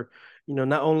you're,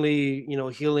 not only,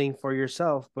 healing for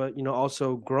yourself, but,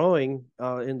 also growing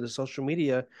in the social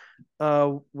media.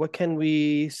 What can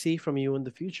we see from you in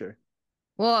the future?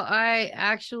 Well, I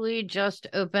actually just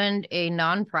opened a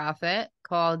nonprofit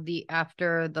called the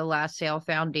After the Last Sale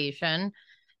Foundation.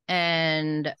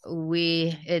 And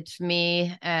it's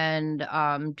me and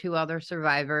two other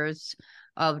survivors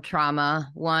of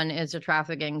trauma. One is a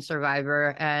trafficking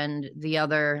survivor and the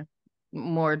other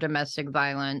more domestic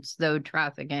violence, though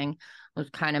trafficking was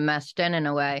kind of messed in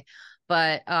a way.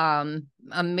 But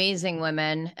amazing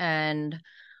women. And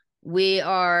we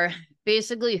are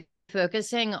basically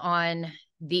focusing on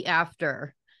the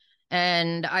after.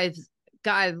 And I've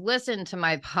listened to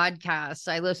my podcast.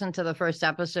 I listened to the first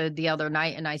episode the other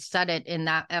night, and I said it in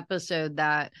that episode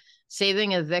that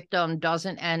saving a victim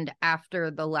doesn't end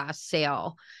after the last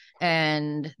sale.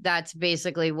 And that's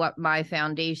basically what my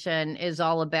foundation is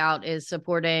all about, is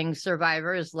supporting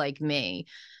survivors like me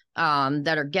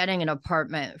that are getting an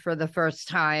apartment for the first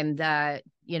time, that,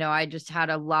 I just had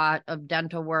a lot of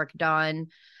dental work done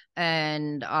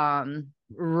and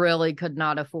really could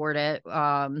not afford it.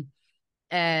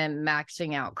 And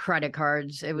maxing out credit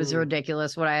cards. It was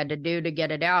ridiculous what I had to do to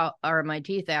get it out, or my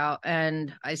teeth out.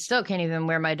 And I still can't even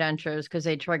wear my dentures because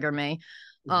they trigger me.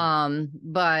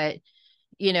 But,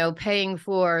 paying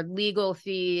for legal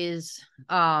fees,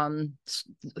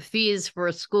 fees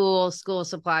for school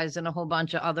supplies, and a whole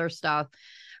bunch of other stuff.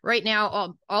 Right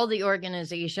now, all the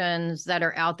organizations that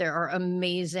are out there are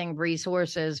amazing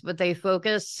resources, but they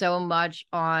focus so much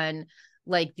on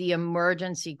like the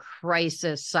emergency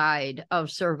crisis side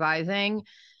of surviving,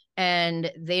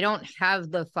 and they don't have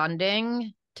the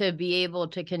funding to be able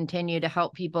to continue to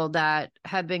help people that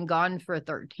have been gone for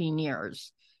 13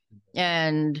 years.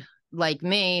 And like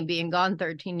me, being gone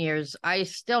 13 years, I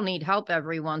still need help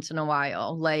every once in a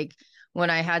while. Like when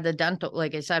I had the dental,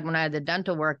 like I said, when I had the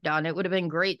dental work done, it would have been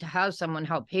great to have someone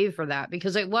help pay for that,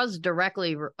 because it was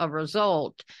directly a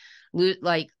result,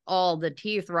 like all the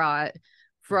teeth rot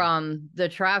from the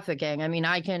trafficking. I mean,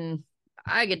 I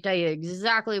could tell you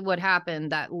exactly what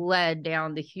happened that led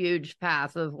down the huge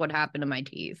path of what happened to my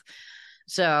teeth.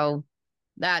 So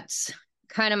that's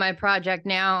kind of my project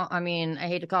now. I mean, I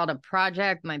hate to call it a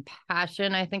project. My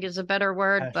passion, I think, is a better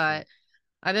word, but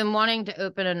I've been wanting to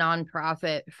open a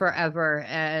nonprofit forever,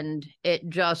 and it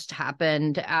just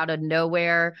happened out of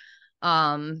nowhere.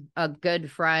 A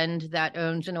good friend that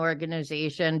owns an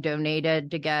organization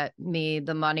donated to get me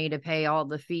the money to pay all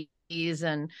the fees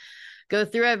and go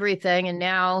through everything. And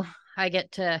now I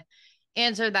get to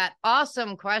answer that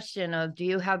awesome question of, do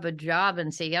you have a job?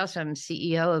 And say, yes, I'm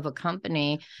CEO of a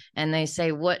company. And they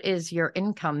say, what is your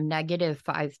income?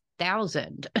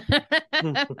 -5,000.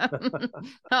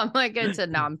 I'm like, it's a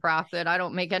nonprofit. I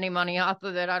don't make any money off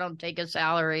of it. I don't take a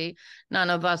salary. None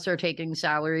of us are taking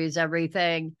salaries.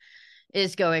 Everything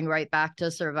is going right back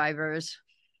to survivors.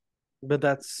 But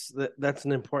that's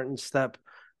an important step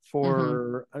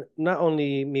for not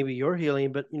only maybe your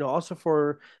healing, but also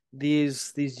for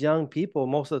these young people.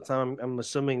 Most of the time, I'm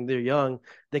assuming they're young.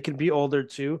 They can be older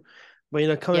too,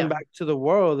 but coming back to the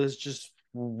world is just,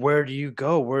 where do you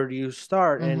go? Where do you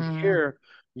start? And here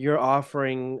you're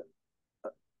offering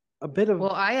a bit of.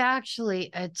 Well,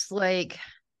 it's like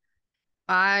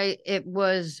it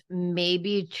was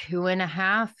maybe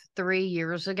 2.5, 3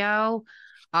 years ago.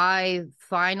 I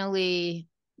finally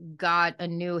got a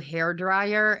new hair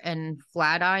dryer and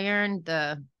flat iron,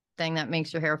 the thing that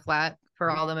makes your hair flat for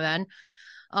all the men,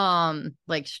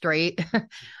 like straight.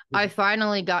 I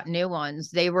finally got new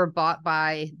ones. They were bought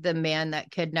by the man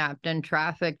that kidnapped and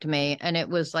trafficked me, and it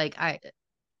was like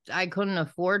I couldn't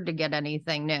afford to get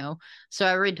anything new. So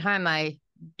every time I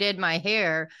did my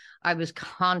hair, I was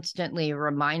constantly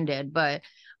reminded, but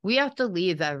we have to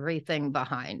leave everything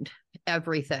behind,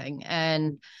 everything.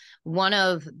 And one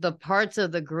of the parts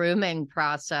of the grooming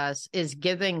process is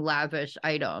giving lavish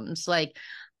items, like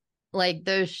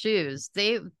those shoes.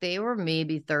 They were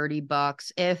maybe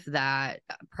 $30, if that,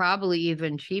 probably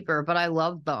even cheaper, but I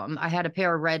loved them. I had a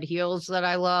pair of red heels that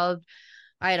I loved.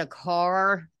 I had a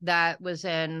car that was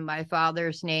in my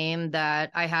father's name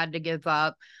that I had to give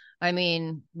up. I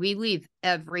mean, we leave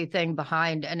everything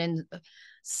behind. And in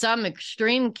some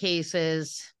extreme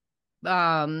cases,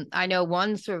 I know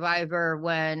one survivor,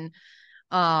 when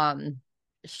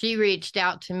she reached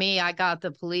out to me, I got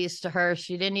the police to her.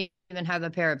 She didn't even have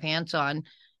a pair of pants on.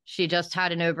 She just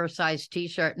had an oversized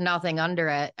t-shirt, nothing under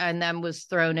it, and then was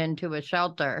thrown into a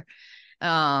shelter.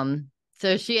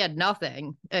 So she had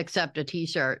nothing except a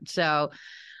t-shirt. So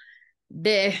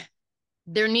there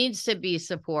needs to be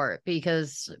support,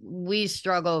 because we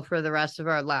struggle for the rest of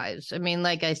our lives. I mean,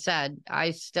 like I said, I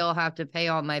still have to pay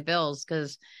all my bills,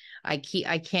 because I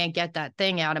can't get that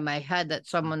thing out of my head that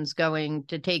someone's going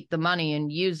to take the money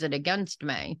and use it against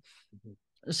me.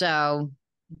 So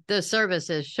the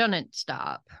services shouldn't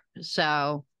stop.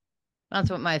 So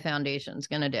that's what my foundation's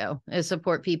going to do, is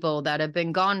support people that have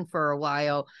been gone for a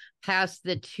while, past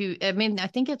I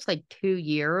think it's like 2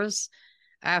 years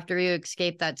after you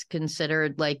escape. That's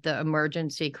considered like the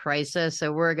emergency crisis.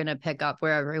 So we're going to pick up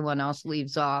where everyone else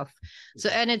leaves off. So,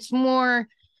 and it's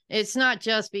not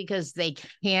just because they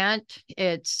can't,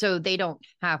 it's so they don't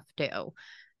have to,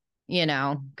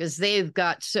 because they've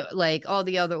got all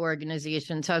the other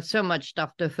organizations have so much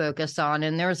stuff to focus on.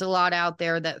 And there's a lot out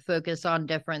there that focus on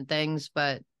different things,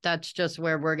 but that's just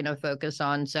where we're going to focus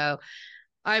on. So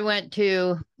I went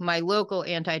to my local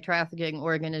anti-trafficking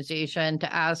organization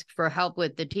to ask for help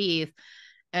with the teeth.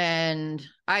 And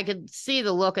I could see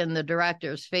the look in the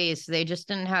director's face. They just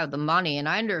didn't have the money. And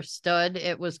I understood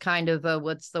it was kind of a,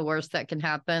 what's the worst that can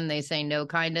happen? They say no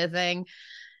kind of thing.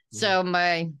 So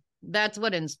that's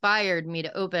what inspired me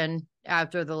to open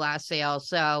After the Last Sale.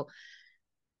 So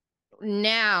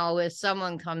now if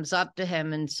someone comes up to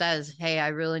him and says, hey, I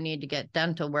really need to get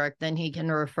dental work, then he can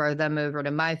refer them over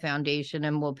to my foundation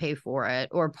and we'll pay for it,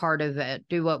 or part of it,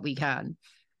 do what we can.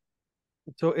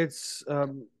 So it's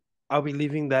I'll be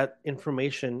leaving that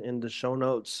information in the show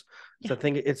notes. So I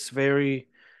think it's very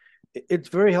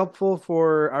helpful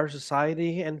for our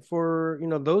society and for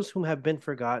those who have been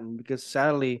forgotten, because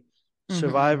sadly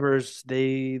survivors,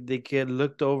 they get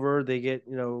looked over, they get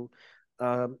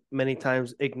many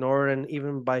times ignored, and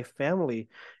even by family.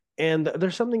 And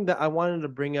there's something that I wanted to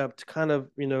bring up to kind of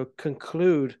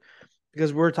conclude,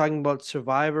 because we're talking about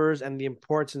survivors and the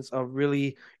importance of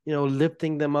really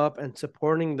lifting them up and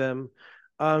supporting them.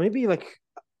 Maybe like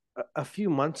a few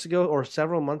months ago or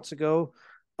several months ago,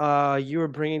 you were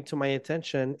bringing to my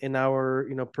attention in our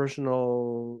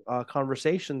personal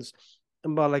conversations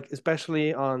about, like,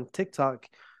 especially on TikTok,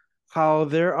 how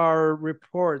there are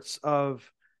reports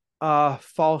of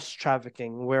false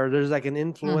trafficking, where there's like an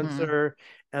influencer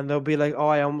and they'll be like, oh,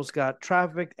 I almost got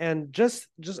trafficked. And just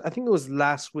I think it was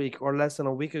last week or less than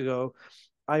a week ago,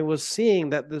 I was seeing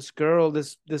that this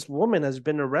woman has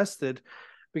been arrested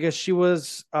because she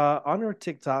was on her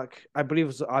TikTok. I believe it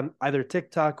was on either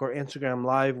TikTok or Instagram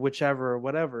Live, whichever or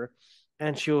whatever.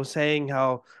 And she was saying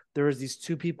how there was these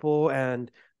two people and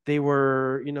they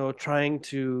were, trying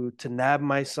to nab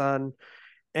my son.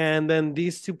 And then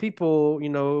these two people,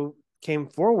 came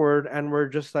forward and were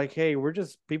just like, hey, we're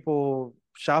just people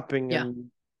shopping. Yeah.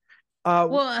 And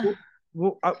Well,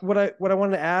 what I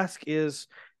want to ask is,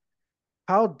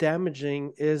 how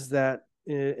damaging is that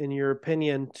in your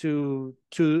opinion to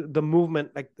the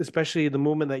movement, like especially the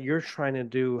movement that you're trying to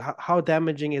do? How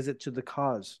damaging is it to the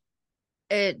cause?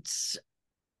 it's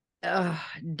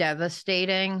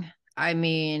devastating. I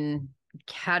mean,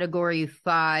 category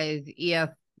 5 EF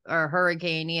or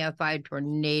hurricane, EF5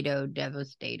 tornado,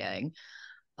 devastating.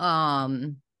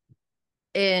 And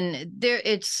there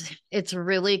it's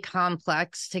really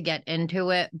complex to get into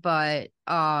it, but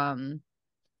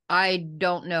I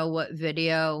don't know what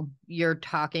video you're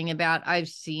talking about. I've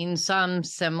seen some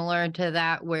similar to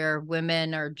that where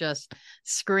women are just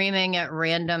screaming at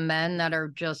random men that are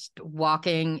just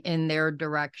walking in their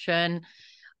direction.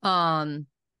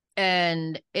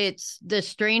 And it's the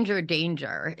stranger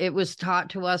danger. It was taught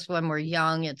to us when we're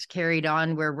young. It's carried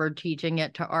on where we're teaching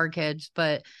it to our kids,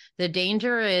 but the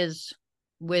danger is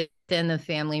within the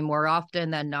family more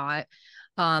often than not.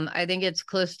 I think it's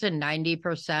close to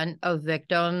 90% of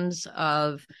victims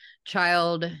of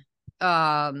child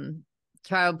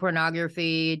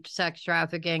pornography, sex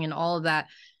trafficking, and all of that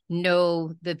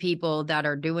know the people that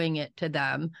are doing it to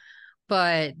them.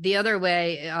 But the other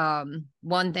way,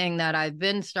 one thing that I've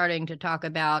been starting to talk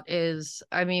about is,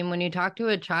 I mean, when you talk to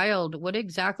a child, what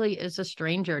exactly is a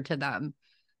stranger to them?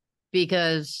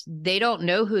 Because they don't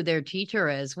know who their teacher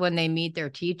is when they meet their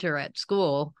teacher at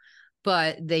school,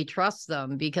 but they trust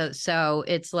them. Because so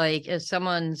it's like, if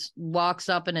someone walks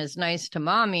up and is nice to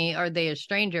mommy, are they a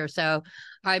stranger? So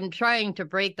I'm trying to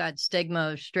break that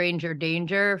stigma of stranger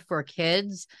danger for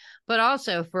kids, but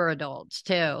also for adults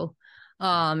too.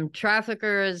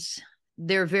 Traffickers,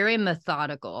 they're very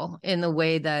methodical in the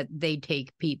way that they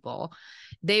take people.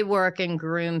 They work and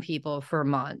groom people for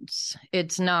months.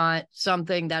 It's not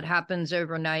something that happens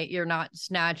overnight. You're not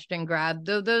snatched and grabbed,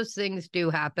 though those things do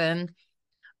happen.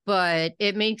 But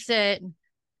it makes it,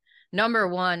 number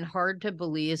one, hard to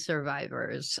believe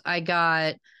survivors.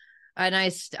 I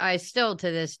still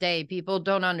to this day, people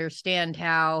don't understand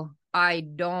how I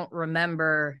don't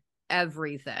remember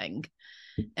everything.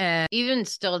 And even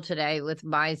still today with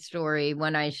my story,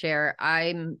 when I share,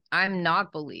 I'm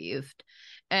not believed.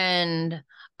 And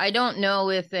I don't know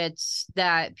if it's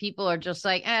that people are just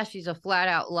like, she's a flat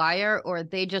out liar, or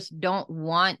they just don't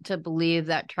want to believe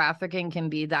that trafficking can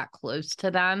be that close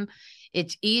to them.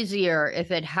 It's easier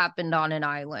if it happened on an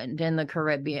island in the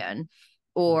Caribbean,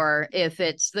 or if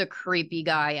it's the creepy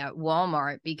guy at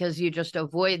Walmart, because you just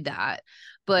avoid that.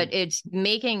 But it's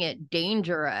making it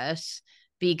dangerous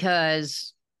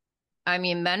because, I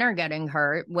mean, men are getting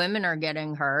hurt, women are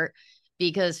getting hurt,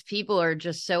 because people are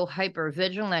just so hyper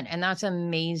vigilant. And that's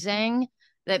amazing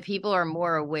that people are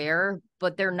more aware,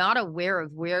 but they're not aware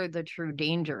of where the true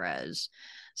danger is.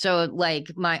 So like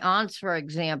my aunts, for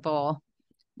example,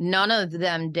 none of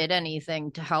them did anything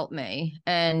to help me.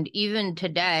 And even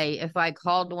today, if I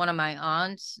called one of my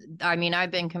aunts, I mean,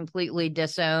 I've been completely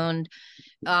disowned.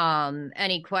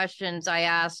 Any questions I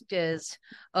asked is,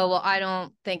 oh, well, I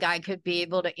don't think I could be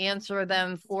able to answer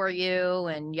them for you,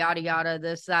 and yada, yada,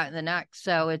 this, that, and the next.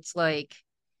 So it's like,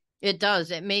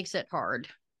 it makes it hard,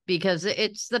 because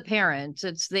it's the parents,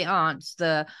 it's the aunts,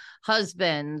 the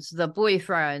husbands, the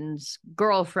boyfriends,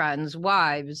 girlfriends,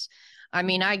 wives. I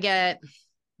mean,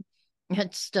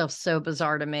 it's still so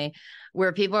bizarre to me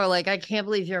where people are like, I can't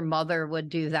believe your mother would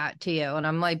do that to you. And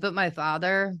I'm like, but my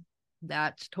father,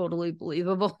 that's totally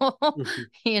believable,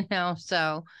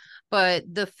 So but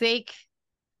the fake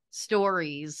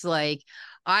stories, like,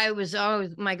 oh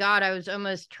my God, I was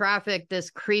almost trafficked.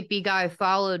 This creepy guy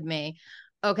followed me.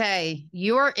 Okay,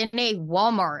 you're in a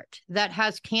Walmart that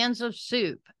has cans of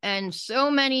soup and so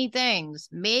many things.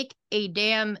 Make a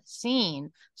damn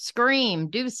scene, scream,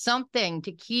 do something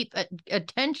to keep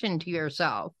attention to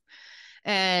yourself.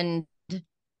 And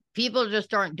people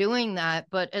just aren't doing that.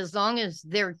 But as long as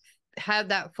they have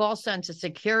that false sense of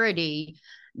security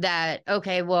that,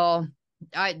 okay, well,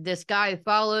 this guy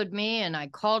followed me and I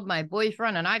called my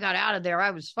boyfriend and I got out of there,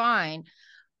 I was fine.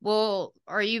 Well,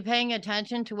 are you paying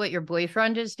attention to what your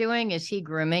boyfriend is doing? Is he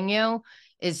grooming you?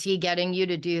 Is he getting you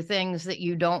to do things that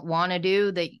you don't want to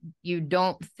do, that you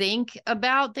don't think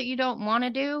about, that you don't want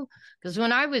to do? Because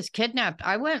when I was kidnapped,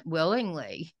 I went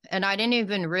willingly, and I didn't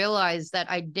even realize that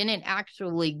I didn't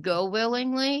actually go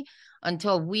willingly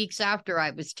until weeks after I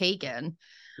was taken.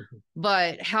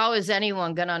 But how is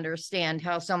anyone going to understand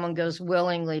how someone goes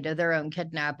willingly to their own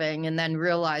kidnapping and then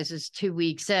realizes 2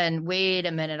 weeks in, wait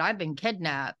a minute, I've been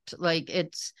kidnapped? Like,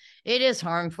 it is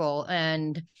harmful.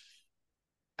 And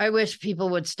I wish people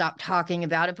would stop talking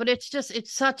about it, but it's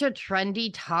such a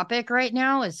trendy topic right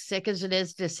now, as sick as it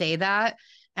is to say that.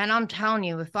 And I'm telling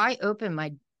you, if I open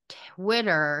my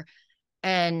Twitter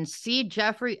and see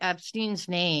Jeffrey Epstein's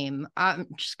name, I'm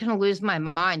just going to lose my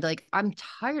mind. Like, I'm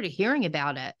tired of hearing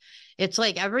about it. It's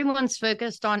like everyone's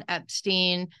focused on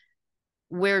Epstein,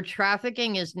 where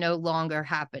trafficking is no longer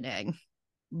happening,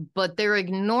 but they're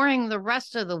ignoring the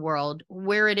rest of the world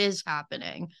where it is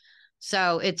happening.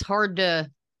 So it's hard to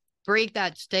break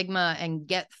that stigma and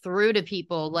get through to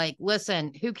people. Like,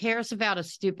 listen, who cares about a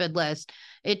stupid list?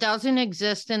 It doesn't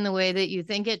exist in the way that you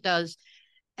think it does.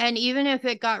 And even if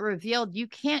it got revealed, you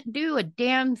can't do a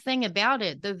damn thing about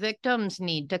it. The victims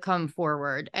need to come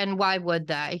forward. And why would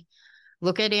they?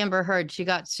 Look at Amber Heard. She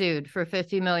got sued for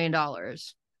 $50 million.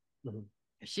 Mm-hmm.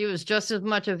 She was just as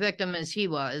much a victim as he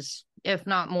was, if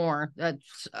not more.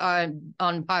 That's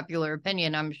unpopular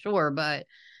opinion, I'm sure. But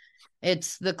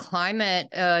it's the climate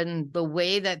and the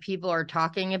way that people are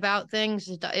talking about things.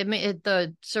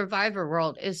 The survivor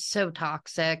world is so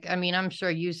toxic. I mean, I'm sure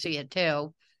you see it too.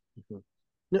 Mm-hmm.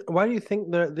 Why do you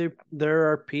think there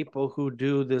are people who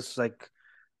do this, like,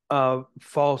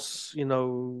 false,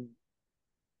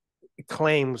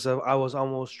 claims of I was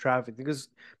almost trafficked? Because,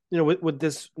 with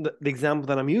this, the example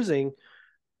that I'm using,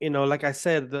 like I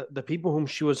said, the people whom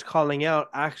she was calling out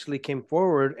actually came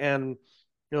forward, and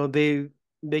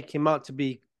they came out to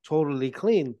be totally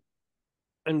clean.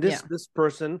 And this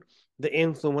person, the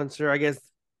influencer, I guess,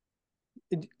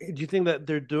 do you think that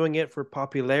they're doing it for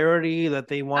popularity, that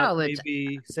they want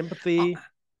maybe sympathy?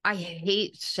 I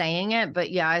hate saying it,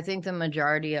 but yeah, I think the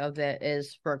majority of it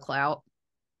is for clout.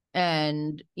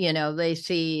 And, they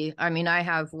see, I mean, I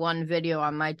have one video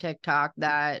on my TikTok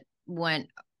that went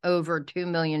over 2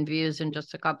 million views in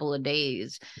just a couple of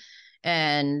days.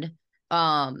 And,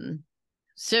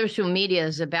 social media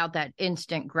is about that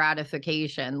instant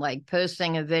gratification, like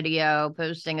posting a video,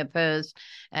 posting a post,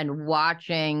 and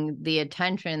watching the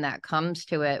attention that comes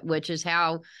to it, which is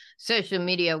how social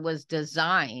media was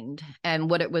designed and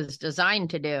what it was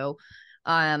designed to do.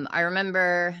 I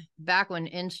remember back when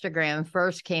Instagram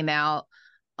first came out,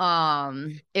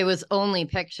 it was only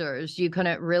pictures. You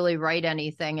couldn't really write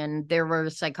anything. And there were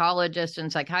psychologists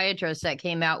and psychiatrists that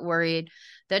came out worried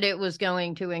that it was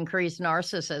going to increase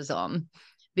narcissism,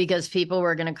 because people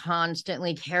were going to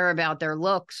constantly care about their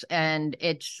looks, and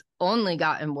it's only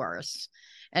gotten worse,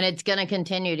 and it's going to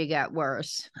continue to get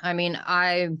worse. I mean,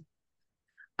 I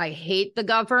hate the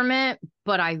government,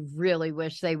 but I really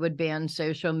wish they would ban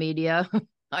social media.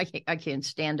 I can't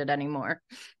stand it anymore.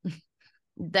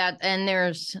 And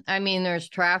there's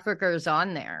traffickers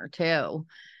on there too.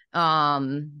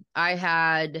 I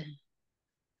had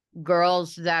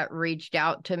girls that reached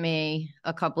out to me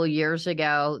a couple years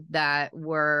ago that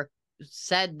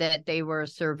said that they were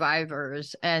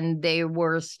survivors, and they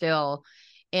were still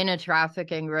in a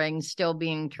trafficking ring, still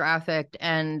being trafficked,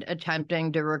 and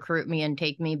attempting to recruit me and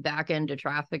take me back into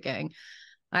trafficking.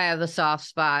 I have a soft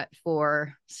spot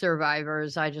for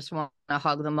survivors. I just want to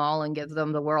hug them all and give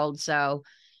them the world. So,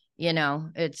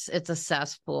 it's a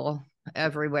cesspool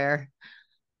everywhere.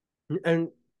 And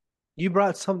you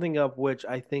brought something up which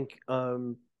I think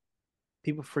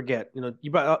people forget.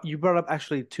 You brought up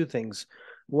actually two things.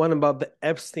 One about the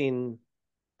Epstein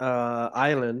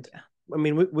island. I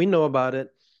mean, we know about it,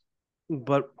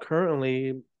 but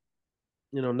currently,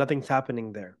 nothing's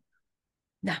happening there.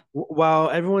 No. While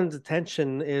everyone's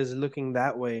attention is looking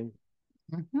that way,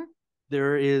 mm-hmm.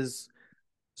 There is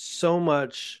so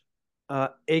much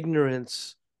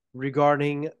ignorance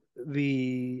regarding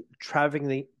the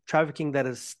trafficking that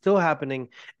is still happening.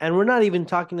 And we're not even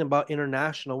talking about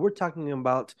international. We're talking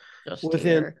about Just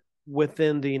within here.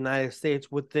 within the United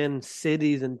States, within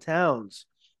cities and towns.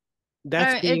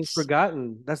 That's being It's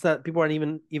forgotten. That's not, people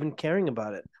aren't even caring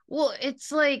about it. Well,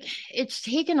 it's like it's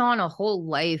taken on a whole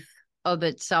life of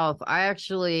itself. I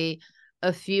actually,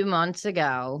 a few months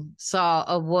ago, saw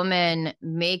a woman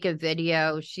make a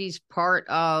video.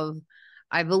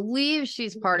 I believe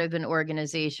she's part of an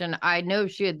organization. I know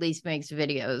she at least makes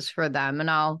videos for them, and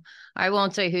I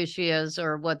won't say who she is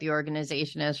or what the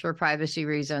organization is for privacy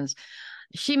reasons.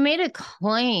 She made a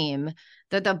claim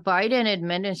that the Biden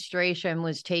administration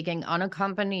was taking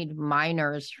unaccompanied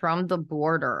minors from the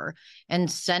border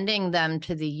and sending them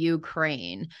to the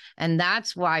Ukraine. And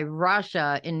that's why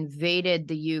Russia invaded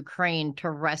the Ukraine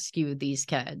to rescue these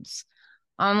kids.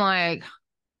 I'm like,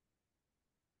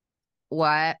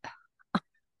 what?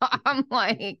 I'm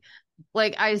like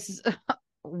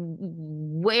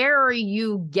where are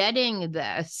you getting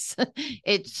this?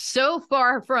 It's so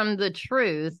far from the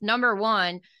truth. Number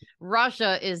one,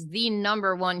 Russia is the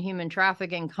number one human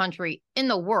trafficking country in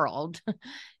the world.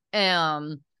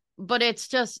 But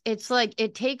it's like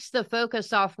it takes the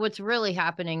focus off what's really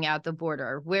happening at the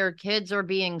border, where kids are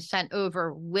being sent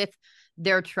over with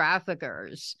their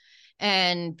traffickers.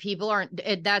 And people aren't,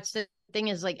 that's the thing,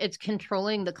 is like it's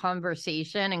controlling the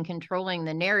conversation and controlling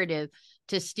the narrative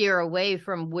to steer away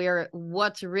from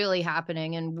what's really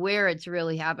happening and where it's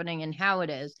really happening and how it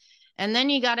is. And then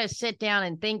you got to sit down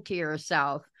and think to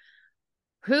yourself,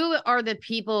 who are the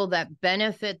people that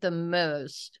benefit the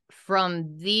most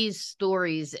from these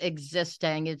stories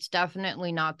existing? It's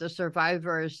definitely not the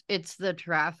survivors, it's the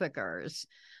traffickers.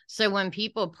 So when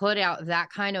people put out that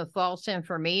kind of false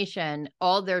information,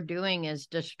 all they're doing is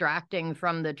distracting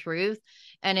from the truth,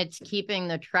 and it's keeping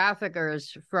the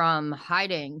traffickers from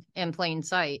hiding in plain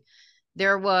sight.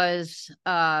 There was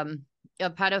a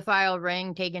pedophile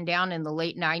ring taken down in the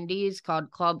late 90s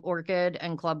called Club Orchid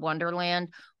and Club Wonderland.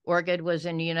 Orchid was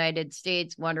in the United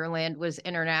States, Wonderland was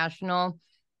international.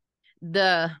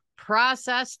 The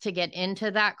process to get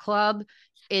into that club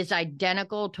is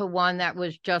identical to one that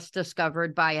was just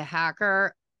discovered by a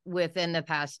hacker within the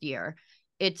past year.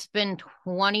 It's been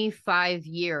 25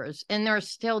 years and they're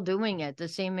still doing it the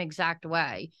same exact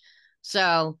way.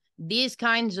 So these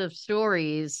kinds of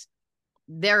stories,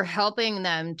 they're helping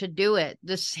them to do it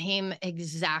the same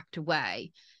exact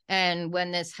way. And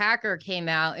when this hacker came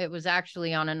out, it was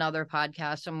actually on another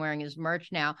podcast. I'm wearing his merch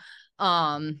now.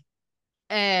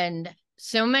 And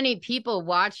so many people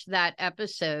watched that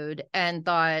episode and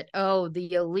thought, oh,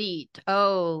 the elite,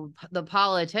 oh, the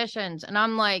politicians. And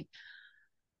I'm like,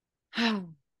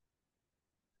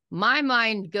 my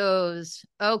mind goes,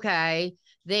 okay,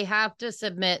 they have to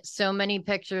submit so many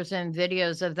pictures and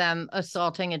videos of them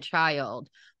assaulting a child.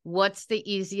 What's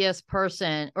the easiest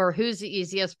person, or who's the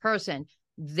easiest person?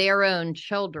 Their own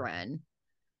children.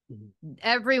 Mm-hmm.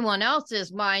 Everyone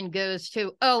else's mind goes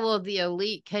to, oh, well, the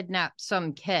elite kidnapped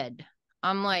some kid.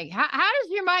 I'm like, how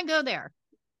does your mind go there?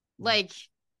 Like,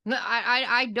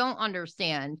 I don't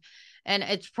understand. And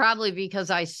it's probably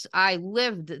because I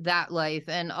lived that life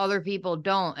and other people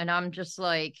don't. And I'm just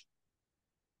like,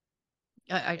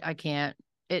 I can't.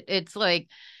 It's like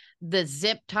the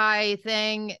zip tie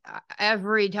thing.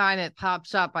 Every time it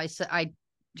pops up, I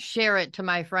share it to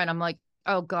my friend. I'm like,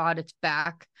 oh God, it's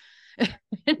back.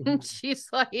 And she's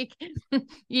like,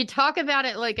 you talk about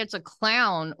it like it's a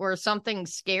clown or something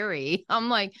scary. I'm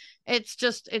like,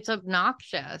 it's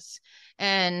obnoxious.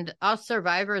 And us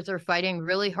survivors are fighting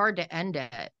really hard to end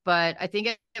it. But I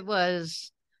think it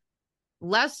was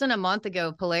less than a month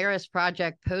ago, Polaris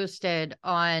Project posted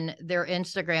on their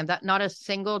Instagram that not a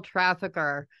single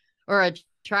trafficker or a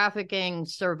trafficking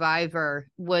survivor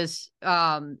was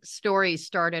story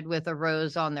started with a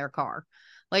rose on their car.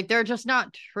 Like, they're just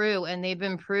not true, and they've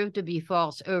been proved to be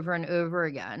false over and over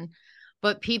again.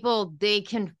 But people, they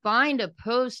can find a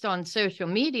post on social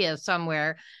media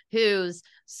somewhere whose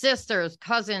sisters,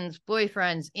 cousins,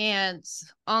 boyfriends,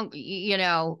 aunts,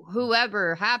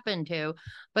 whoever happened to,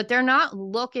 but they're not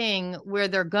looking where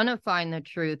they're going to find the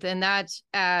truth. And that's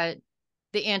at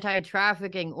the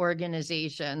anti-trafficking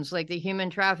organizations like the Human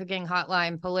Trafficking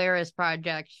Hotline, Polaris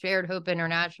Project, Shared Hope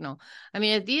International. I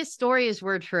mean, if these stories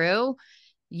were true,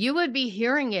 you would be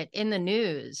hearing it in the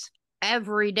news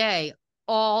every day,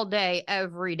 all day,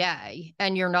 every day,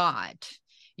 and you're not.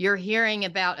 You're hearing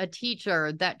about a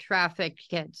teacher that trafficked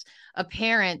kids, a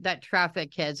parent that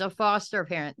trafficked kids, a foster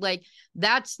parent. Like,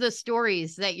 that's the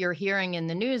stories that you're hearing in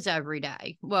the news every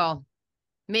day. Well,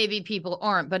 maybe people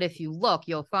aren't, but if you look,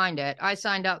 you'll find it. I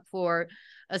signed up for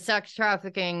a sex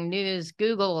trafficking news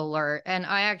Google alert, and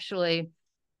I actually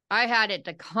I had it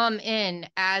to come in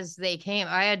as they came.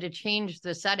 I had to change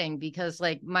the setting because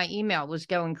like my email was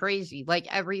going crazy. Like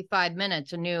every 5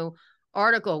 minutes, a new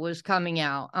article was coming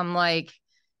out. I'm like,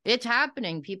 it's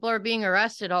happening. People are being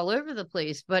arrested all over the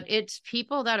place, but it's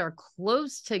people that are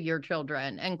close to your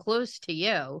children and close to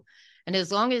you. And as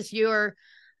long as you're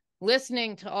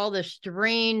listening to all the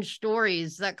strange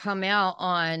stories that come out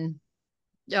on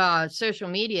social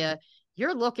media,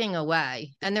 you're looking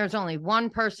away, and there's only one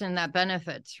person that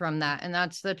benefits from that, and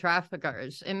that's the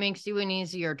traffickers. It makes you an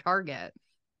easier target.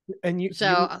 And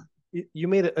you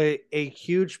made a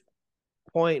huge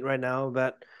point right now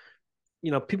that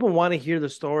people want to hear the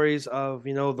stories of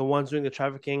the ones doing the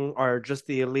trafficking are just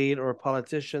the elite or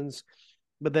politicians,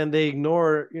 but then they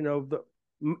ignore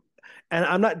and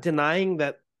I'm not denying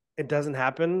that it doesn't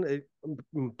happen.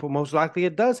 Most likely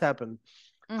it does happen.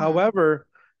 Mm-hmm. However,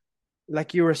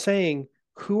 like you were saying,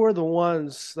 who are the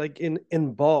ones like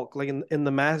in bulk, like in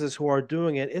the masses who are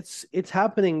doing it? It's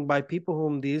happening by people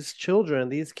whom these children,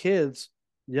 these kids,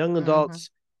 young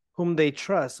adults, whom they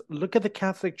trust. Look at the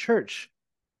Catholic Church.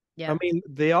 Yeah. I mean,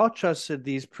 they all trusted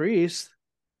these priests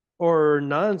or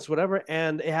nuns, whatever,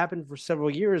 and it happened for several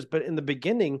years. But in the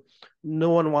beginning, no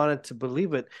one wanted to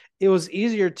believe it. It was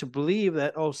easier to believe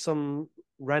that, some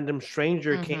random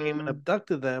stranger came and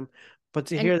abducted them. But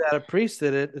to hear that a priest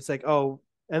did it, it's like,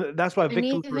 and that's why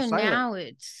victims were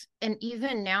silent.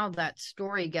 Even now that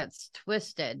story gets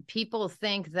twisted. People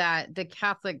think that the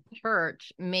Catholic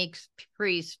Church makes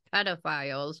priests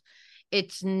pedophiles.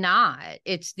 It's not.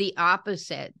 It's the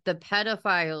opposite. The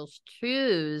pedophiles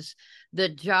choose the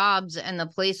jobs and the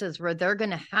places where they're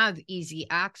going to have easy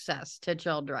access to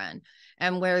children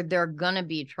and where they're going to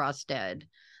be trusted.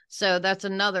 So that's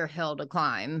another hill to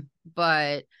climb.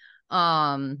 But,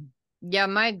 yeah,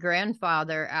 my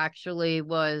grandfather actually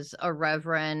was a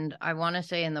reverend, I want to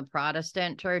say in the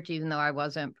Protestant church, even though I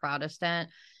wasn't Protestant.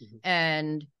 Mm-hmm.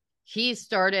 And he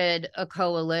started a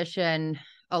coalition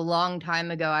a long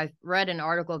time ago. I read an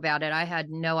article about it. I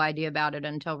had no idea about it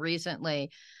until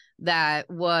recently. That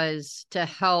was to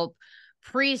help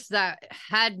priests that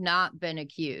had not been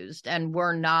accused and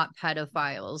were not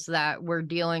pedophiles, that were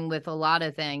dealing with a lot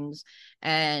of things.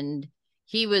 And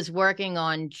he was working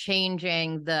on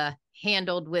changing the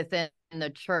handled within the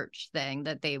church thing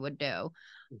that they would do.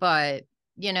 But,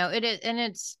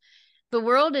 it's the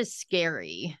world is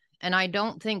scary. And I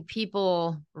don't think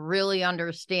people really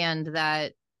understand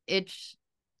that it's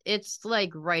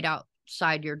like right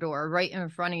outside your door, right in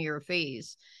front of your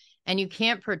face. And you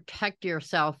can't protect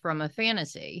yourself from a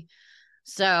fantasy.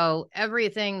 So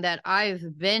everything that I've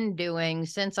been doing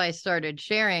since I started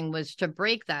sharing was to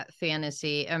break that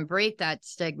fantasy and break that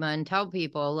stigma and tell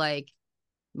people, like,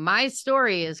 my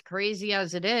story, as crazy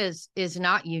as it is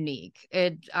not unique.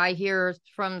 I hear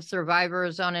from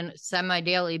survivors on a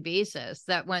semi-daily basis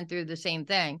that went through the same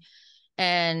thing.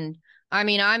 And I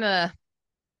mean, I'm a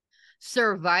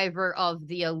survivor of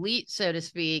the elite, so to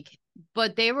speak,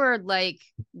 but they were like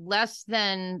less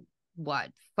than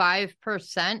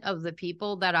 5% of the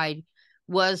people that I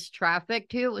was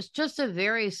trafficked to. It was just a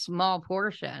very small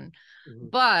portion. Mm-hmm.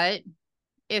 But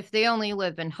if they only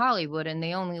live in Hollywood and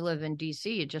they only live in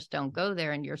DC, you just don't go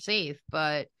there and you're safe.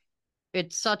 But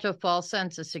it's such a false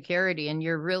sense of security, and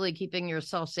you're really keeping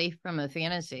yourself safe from a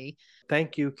fantasy.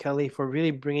 Thank you, Kellie, for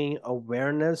really bringing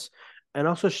awareness and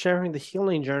also sharing the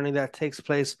healing journey that takes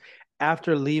place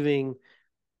after leaving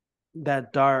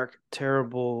that dark,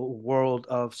 terrible world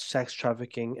of sex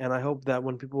trafficking. And I hope that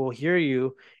when people will hear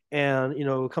you and,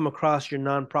 come across your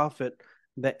nonprofit,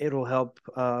 that it'll help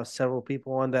several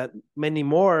people and that many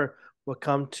more will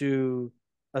come to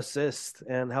assist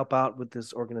and help out with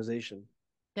this organization.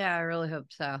 Yeah, I really hope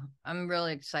so. I'm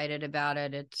really excited about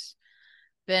it. It's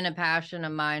been a passion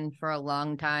of mine for a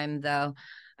long time, though.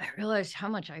 I realized how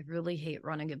much I really hate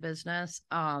running a business.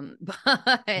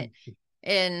 But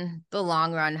in the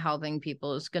long run, helping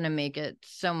people is going to make it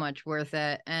so much worth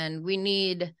it. And we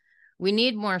need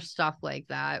more stuff like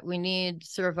that. We need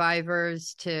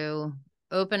survivors to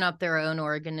open up their own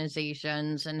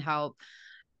organizations and help.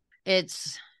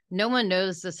 No one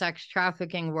knows the sex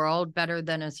trafficking world better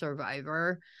than a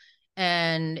survivor.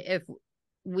 And if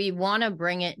we want to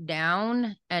bring it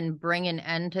down and bring an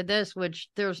end to this, which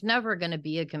there's never going to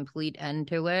be a complete end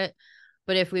to it,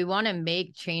 but if we want to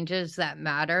make changes that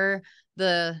matter,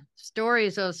 the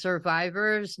stories of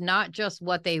survivors, not just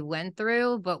what they went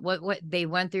through, but what they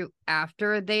went through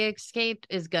after they escaped,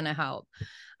 is going to help.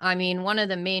 I mean, one of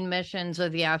the main missions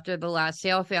of the After the Last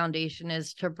Sale Foundation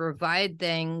is to provide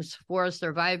things for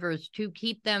survivors to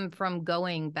keep them from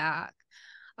going back.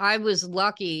 I was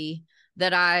lucky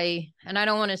that and I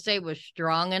don't want to say was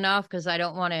strong enough because I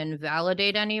don't want to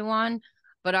invalidate anyone,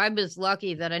 but I was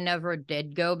lucky that I never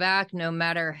did go back, no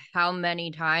matter how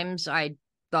many times I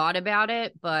thought about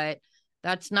it. But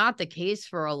that's not the case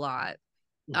for a lot.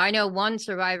 I know one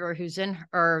survivor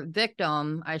or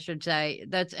victim, I should say,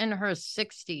 that's in her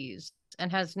 60s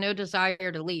and has no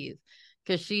desire to leave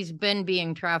because she's been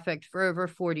being trafficked for over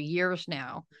 40 years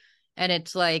now. And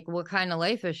it's like, what kind of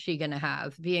life is she going to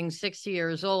have being 60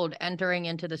 years old, entering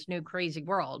into this new crazy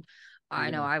world? I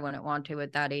know I wouldn't want to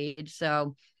at that age.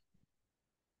 So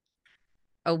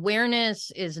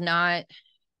awareness is not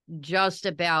just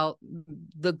about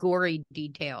the gory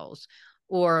details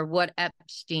or what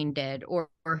Epstein did or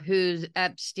who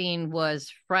Epstein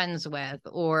was friends with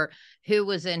or who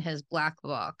was in his black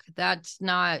book. That's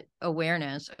not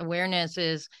awareness. Awareness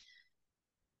is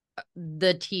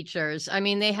the teachers. I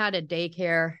mean, they had a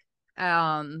daycare.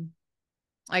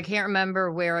 I can't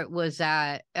remember where it was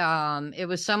at. It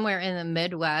was somewhere in the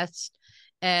Midwest,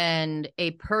 and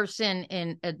a person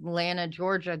in Atlanta,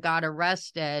 Georgia got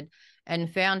arrested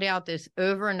and found out this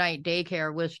overnight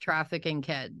daycare was trafficking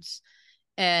kids.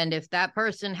 And if that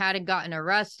person hadn't gotten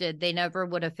arrested, they never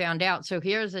would have found out. So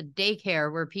here's a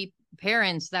daycare where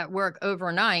parents that work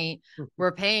overnight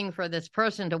were paying for this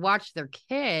person to watch their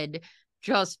kid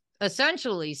just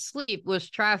essentially sleep, was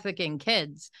trafficking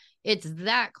kids. It's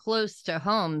that close to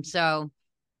home. So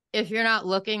if you're not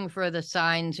looking for the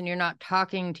signs and you're not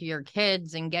talking to your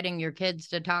kids and getting your kids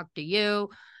to talk to you,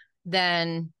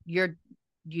 then you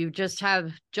just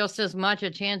have just as much a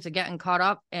chance of getting caught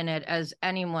up in it as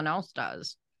anyone else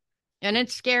does. And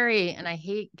it's scary, and I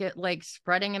hate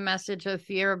spreading a message of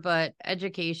fear, but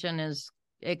education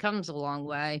it comes a long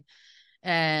way.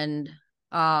 And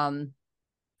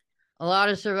a lot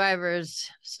of survivors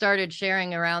started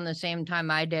sharing around the same time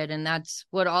I did, and that's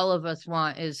what all of us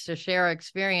want, is to share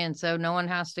experience so no one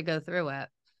has to go through it.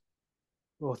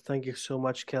 Well, thank you so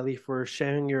much, Kellie, for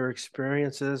sharing your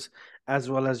experiences as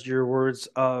well as your words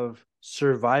of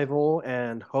survival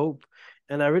and hope.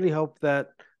 And I really hope that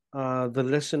the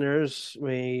listeners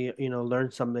may,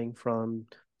 learn something from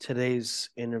today's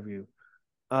interview.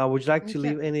 Would you like to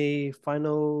leave any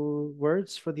final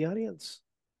words for the audience?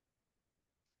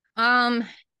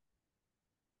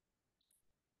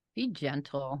 Be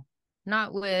gentle,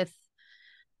 not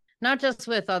just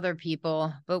with other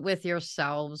people, but with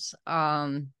yourselves.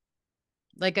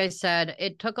 Like I said,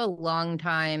 it took a long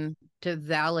time to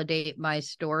validate my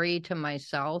story to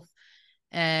myself,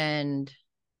 and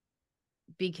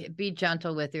be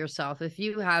gentle with yourself. If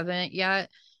you haven't yet,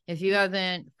 if you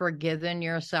haven't forgiven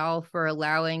yourself for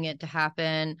allowing it to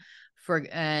happen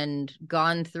and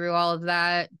gone through all of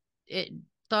that, it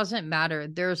doesn't matter.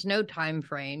 There's no time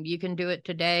frame. You can do it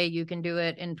today. You can do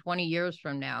it in 20 years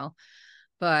from now,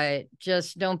 but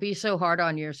just don't be so hard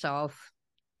on yourself.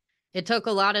 It took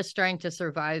a lot of strength to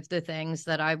survive the things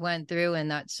that I went through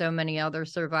and that so many other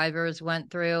survivors went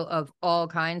through of all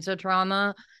kinds of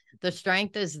trauma. The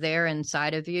strength is there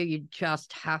inside of you. You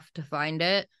just have to find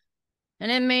it.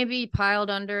 And it may be piled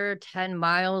under 10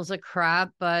 miles of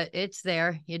crap, but it's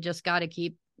there. You just got to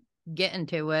keep getting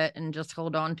to it and just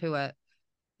hold on to it.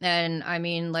 And I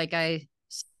mean, like I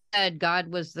said, God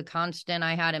was the constant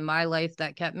I had in my life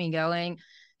that kept me going.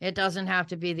 It doesn't have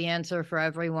to be the answer for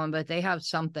everyone, but they have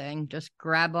something. Just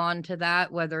grab onto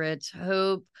that, whether it's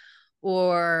hope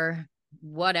or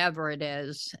whatever it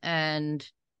is, and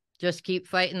just keep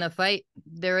fighting the fight.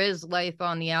 There is life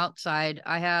on the outside.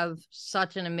 I have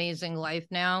such an amazing life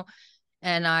now,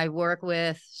 and I work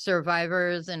with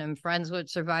survivors and I'm friends with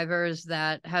survivors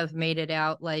that have made it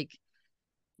out. Like,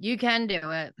 you can do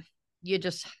it. You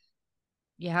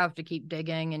have to keep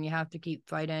digging and you have to keep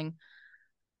fighting.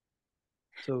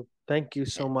 So thank you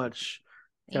so much,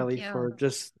 Kellie, for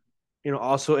just,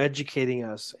 also educating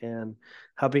us and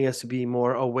helping us to be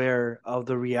more aware of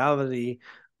the reality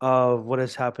of what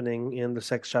is happening in the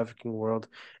sex trafficking world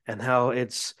and how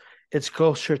it's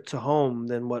closer to home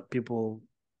than what people,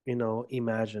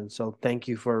 imagine. So thank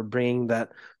you for bringing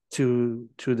that to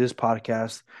this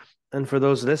podcast. And for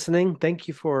those listening, thank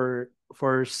you for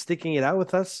sticking it out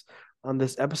with us on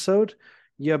this episode.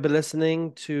 You have been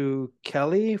listening to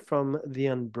Kellie from the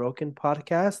Unbroken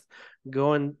Podcast.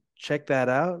 Go and check that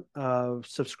out.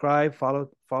 Subscribe, follow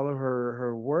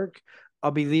her work.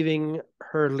 I'll be leaving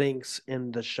her links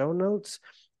in the show notes.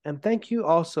 And thank you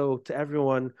also to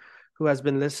everyone who has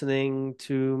been listening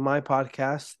to my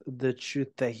podcast, The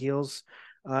Truth That Heals.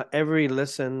 Every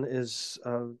listen is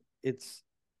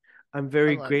I'm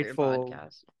very grateful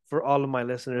for all of my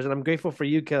listeners, and I'm grateful for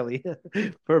you, Kellie,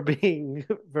 for being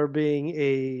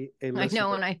a listener. I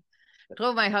know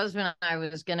told my husband I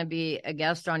was going to be a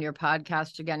guest on your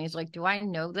podcast again. He's like, do I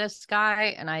know this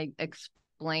guy? And I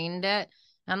explained it.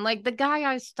 I'm like, the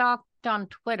guy I stalked on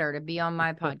Twitter to be on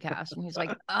my podcast. And he's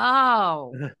like,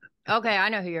 oh, okay, I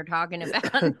know who you're talking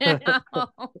about now.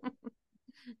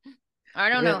 I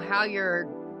don't know how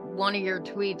one of your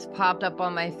tweets popped up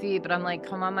on my feed, but I'm like,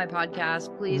 come on my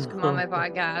podcast, please come on my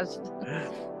podcast.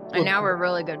 And now we're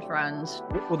really good friends.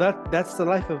 Well, that's the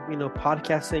life of,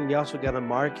 podcasting. You also got to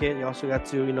market. You also got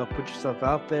to, put yourself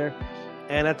out there.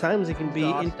 And at times it can be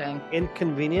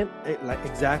inconvenient,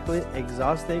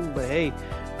 exhausting. But hey,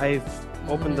 I've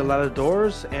opened a lot of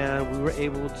doors, and we were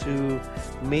able to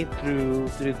meet through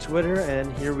Twitter,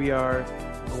 and here we are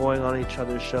going on each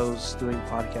other's shows, doing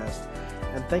podcasts.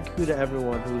 And thank you to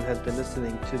everyone who has been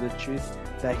listening to the Truth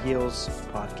That Heals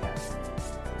podcast.